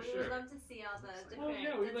 for we sure. would love to see all the different, Well,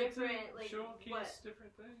 yeah, we'd the like different to like showcase what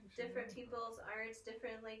different things. different people's arts,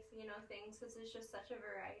 different like things, because there's just such a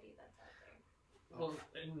variety that's out there. Well,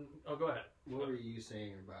 and go ahead. What were you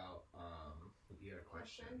saying about you had a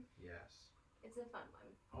question? Question? Yes. It's a fun one.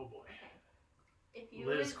 Oh boy, Okay. If you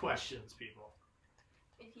Liz would, questions people.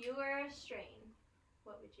 if you were a strain,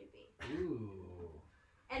 what would you be? Ooh.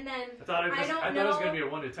 And then I thought it I was, don't I thought it was know- gonna be a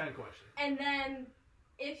 1 to 10 question. And then,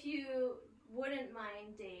 if you wouldn't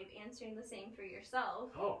mind, Dave, answering the same for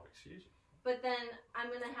yourself, Oh, excuse me. but then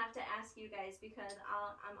I'm gonna have to ask you guys because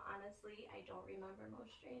I'm honestly I don't remember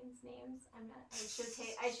most strains' names.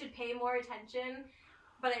 I should pay more attention,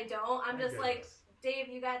 but I don't. I'm My just like, goodness. Dave,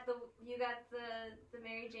 you got the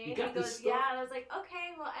Mary Jane. You got he the goes, stuff? yeah. And I was like,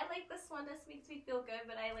 okay, well, I like this one. This makes me feel good.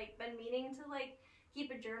 But I like been meaning to like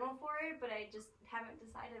keep a journal for it, but I just haven't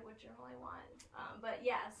decided what journal I want. But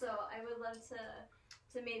yeah, so I would love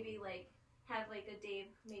to maybe like have like a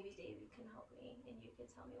Dave. Maybe Dave, you can help me and you can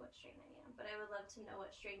tell me what strain I am. But I would love to know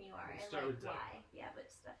what strain you are We'll and start like with Devin. why. Yeah, but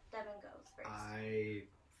Devin goes first. I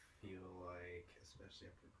feel like,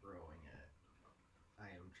 especially after growing it,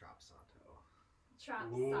 I am Trop Santo.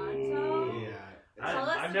 Tropsanto. Ooh. Yeah. Tell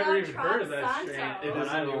us I've never about even heard of that Tropsanto. strain. It but is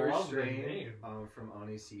I a newer love the strain name. from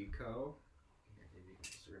Oni Seed Co. Here, maybe you can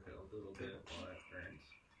just rip it a little bit while it burns.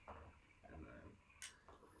 And then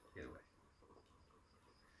get away.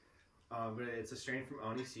 But it's a strain from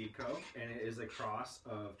Oni Seed Co. And it is a cross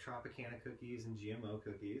of Tropicana cookies and GMO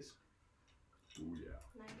cookies. Ooh, yeah.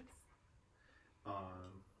 Nice.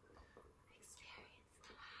 Um,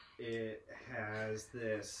 Experience. it has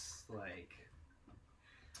this like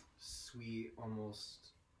sweet, almost.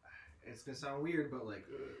 It's gonna sound weird, but like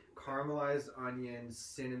caramelized onion,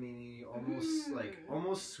 cinnamony,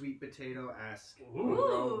 almost sweet potato esque Ooh.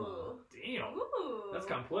 aroma. Damn. Ooh. That's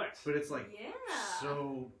complex. But it's like Yeah.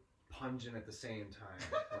 so pungent at the same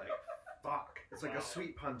time. Like fuck, it's like Wow. a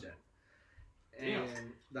sweet pungent, Damn.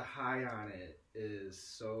 and the high on it is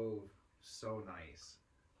so nice.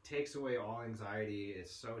 Takes away all anxiety.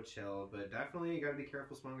 It's so chill, but definitely you gotta be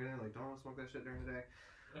careful smoking it. Like don't smoke that shit during the day.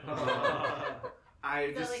 I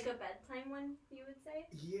Is that just like a bedtime one, you would say?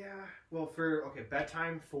 yeah. Well, for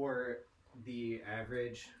bedtime for the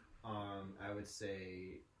average, I would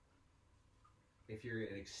say if you're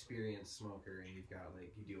an experienced smoker and you've got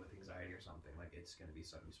like you deal with anxiety or something, like it's gonna be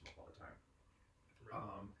something you smoke all the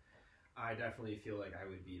time. I definitely feel like I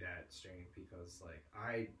would be that strain because like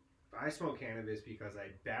I smoke cannabis because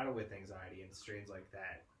I battle with anxiety, and strains like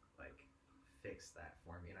that like fix that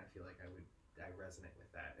for me, and I feel like I resonate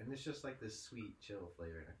with that, and it's just like this sweet chill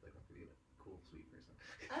flavor, and I feel like I'm gonna be like a cool sweet person.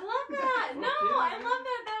 I love that. Fuck No, yeah. I love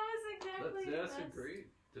that. That was exactly. That's a great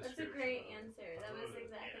That's a description. great answer. That was Oh,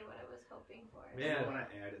 exactly yeah. what I was hoping for. Man. I want to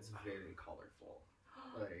add, it's very colorful.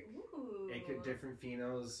 Like, Ooh. different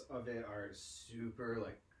phenos of it are super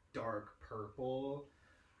like dark purple,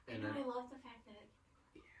 I and know. then I love the fact that.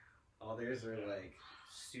 All theirs are like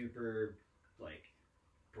super like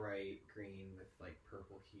bright green with like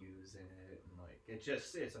purple hues in it, and like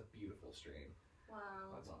it's a beautiful strain. Wow.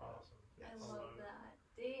 That's awesome. I love that.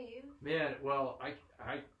 Dave. Man, well,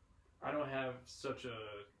 I don't have such a,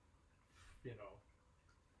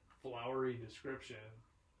 flowery description,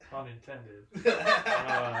 pun intended.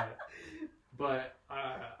 But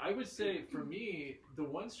I would say for me, the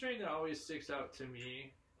one strain that always sticks out to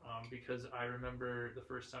me, because I remember the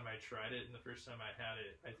first time I tried it and the first time I had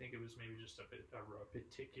it, I think it was maybe just a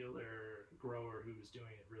particular grower who was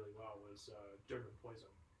doing it really well, was Durban Poison.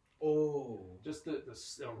 Oh, Just the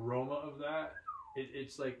aroma of that.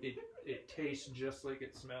 It's like it tastes just like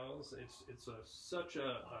it smells. It's such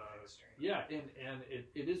a yeah, and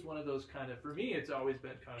it is one of those kind of, for me, it's always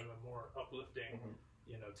been kind of a more uplifting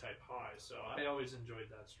type high. So I always enjoyed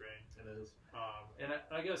that strain. it is. And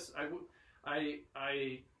I guess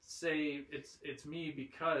I say it's me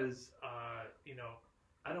because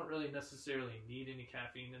I don't really necessarily need any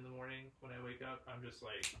caffeine in the morning when I wake up. I'm just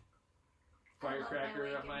like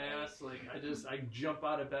firecracker up my ass. Like I jump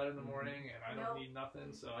out of bed in the morning and I don't need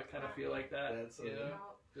nothing. So I kind of feel like that. That's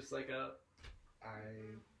just like a.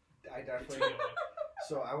 I definitely.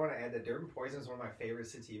 So I want to add that Durban Poison is one of my favorite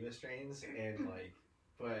sativa strains, and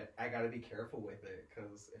but I got to be careful with it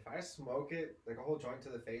because if I smoke it, like a whole joint to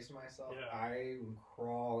the face of myself, I'm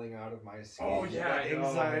crawling out of my skin. Oh yeah, like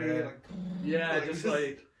anxiety. Just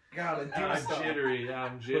like. Gotta do I'm stuff. jittery. Yeah,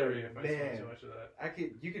 I'm jittery if I smoke too much of that.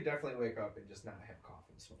 You could definitely wake up and just not have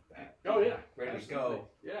coffee and smoke that. Oh yeah, ready absolutely. to go.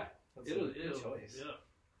 Yeah, That's it'll a good choice.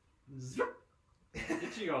 Yeah.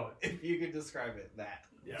 Get you going. If you could describe it, that.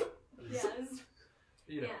 Yeah. Yes.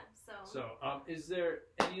 Yeah. So, is there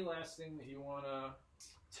any last thing that you want to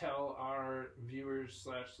tell our viewers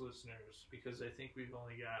 / listeners? Because I think we've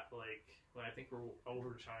only got I think we're over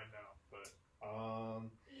time now, but.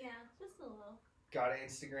 Yeah, just a little. Got an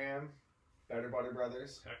Instagram, Better Butter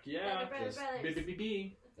Brothers. Heck yeah. Better just Brothers.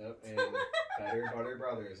 BBB. Yep, and Better Butter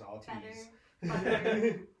Brothers, all T's.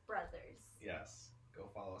 Better Brothers. Yes, go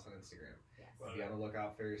follow us on Instagram. Yes. Be on the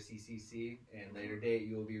lookout for CCC, and later date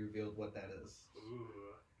you will be revealed what that is. Ooh,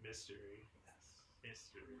 mystery. Yes.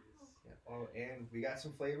 Mysteries. Yeah. Oh, and we got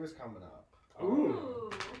some flavors coming up.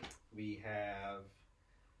 Ooh. We have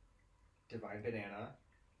Divine Banana.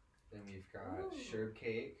 Then we've got Ooh. Sherb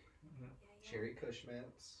Cake, Yeah. Cherry Kush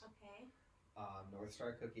Mints, Okay. North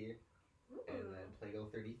Star Cookie, Ooh. and then Play-Doh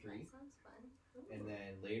 33. That sounds fun. Ooh. And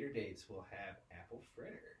then later dates we'll have Apple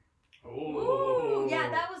Fritter. Oh. Ooh, yeah,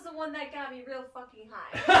 that was the one that got me real fucking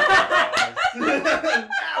high.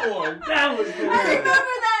 That was good. I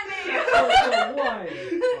remember that name. That was the one.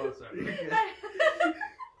 Oh, sorry.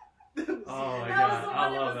 Oh my That god, was the I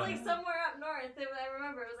one that love was that. like somewhere up north. I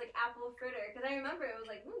remember it was like apple fritter because I remember it was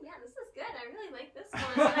like, ooh, yeah, this is good. I really like this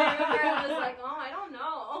one. And I remember I was like, oh, I don't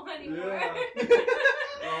know anymore.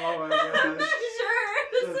 Oh my gosh. Sure,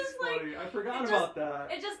 this is like. funny. I forgot it about that.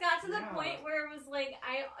 It just got to the Yeah. point where it was like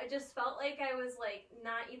I just felt like I was like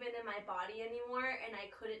not even in my body anymore, and I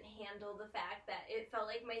couldn't handle the fact that it felt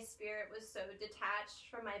like my spirit was so detached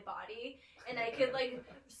from my body, and I could like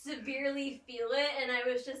severely feel it, and I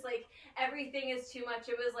was just like everything is too much.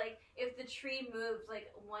 It was like if the tree moved like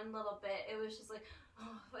one little bit, it was just like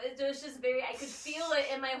it was just very. I could feel it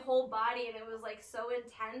in my whole body, and it was like so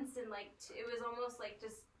intense, and like it was almost like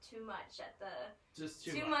just too much at the. Just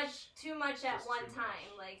Too much at Just one too time.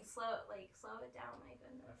 much. Slow it down. My I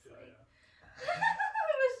goodness. feel Like, yeah.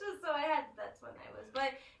 it was just so that's when I was.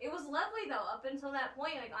 But it was lovely though. Up until that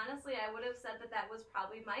point, like honestly, I would have said that was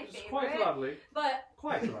probably my It's favorite. quite lovely. But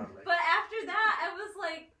Quite lovely. after that, I was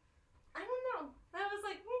like, I don't know. I was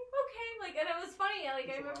like, okay, like, and it was funny.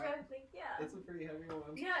 Like It's I a remember, lot. I was like, yeah. It's a pretty heavy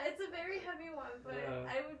one. Yeah, it's a very heavy one, but Yeah.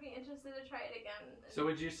 I would be interested to try it again. So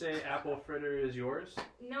would you say apple fritter is yours?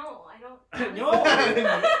 No, I don't. No.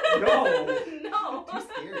 No. No. Too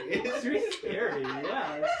scary. It's too scary.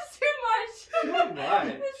 Yeah. It's too much. Too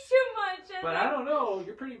much. It's too much. But I don't know.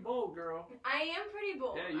 You're pretty bold, girl. I am pretty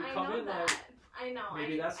bold. Yeah, you I come know in that. like- I know.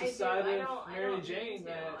 maybe that's the I side do. of I Mary don't Jane mean to,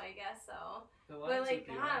 that- I guess so. The But lights like, would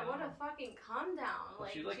be God, on. what a fucking calm down. Well,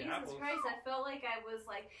 Like, she like Jesus apples. Christ, I felt like I was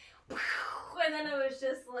like, and then it was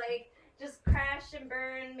just like, just crashed and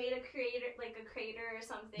burned, made a crater or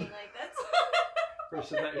something. Like that's.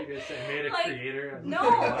 First, I thought you were gonna say made a Like, creator. no,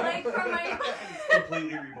 like for my.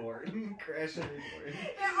 Completely reborn. Crash and reborn.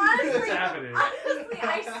 Honestly, What's happening? honestly,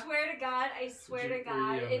 I swear to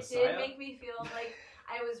God, Were you a it did messiah? make me feel like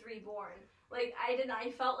I was reborn. Like, I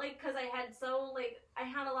felt like, because I had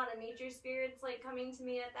a lot of nature spirits, like, coming to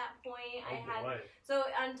me at that point. So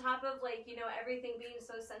on top of, like, you know, everything being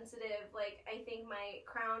so sensitive, like, I think my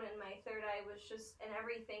crown and my third eye was just, and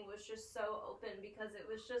everything was just so open, because it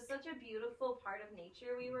was just such a beautiful part of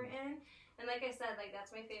nature we were in. And like I said, like,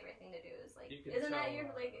 that's my favorite thing to do is, like, isn't that your,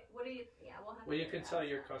 like, what do you, yeah, we'll have to you can tell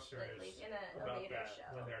your out, customers like in a about later that show.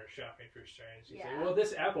 when they're shopping for strains. You Yeah. say, well,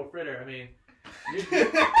 this apple fritter, I mean,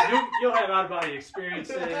 you'll have out-of-body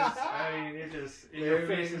experiences. I mean, your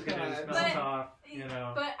face is going to melt off, you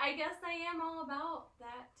know. But I guess I am all about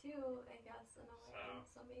that, too, I guess, in a way.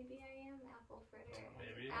 So maybe I am apple fritter.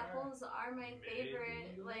 Maybe Apples are my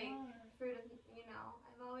favorite, you like, are. fruit of, you know,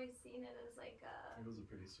 I've always seen it as, like, a It was a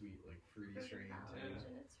pretty sweet, like, fruity fruit strain. of too. knowledge,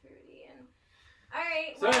 and it's fruity, and...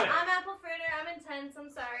 Alright, So well, anyway. I'm apple fritter, I'm intense,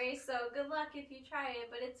 I'm sorry, so good luck if you try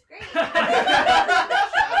it, but it's great.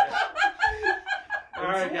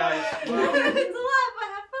 Alright, guys. Well, It's a lot, but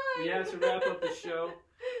have fun. we have to wrap up the show.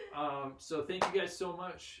 So thank you guys so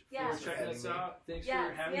much Yes. for checking us out. Thanks Yes,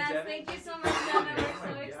 for having yes, Devin. thank you so much, Devin. We're Oh so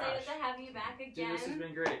my excited gosh. to have you back Dude, again. this has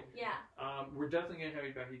been great. Yeah, We're definitely gonna have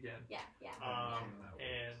you back again. yeah.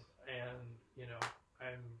 And you know,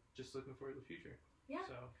 I'm just looking forward to the future. Yeah.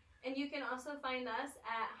 So And you can also find us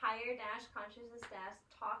at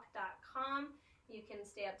higher-consciousness-talk.com. You can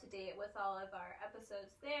stay up to date with all of our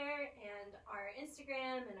episodes there, and our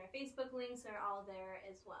Instagram and our Facebook links are all there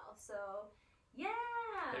as well. So, yeah.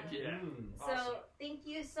 heck yeah. So, Awesome. thank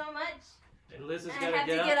you so much. And Liz is I gonna have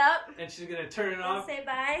get to up, get up and she's gonna turn it and off. say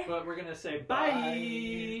bye. But we're gonna say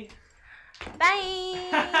bye.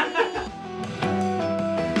 Bye.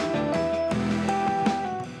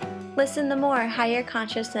 Listen to more Higher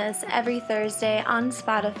Consciousness every Thursday on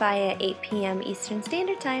Spotify at 8 p.m. Eastern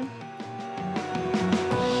Standard Time.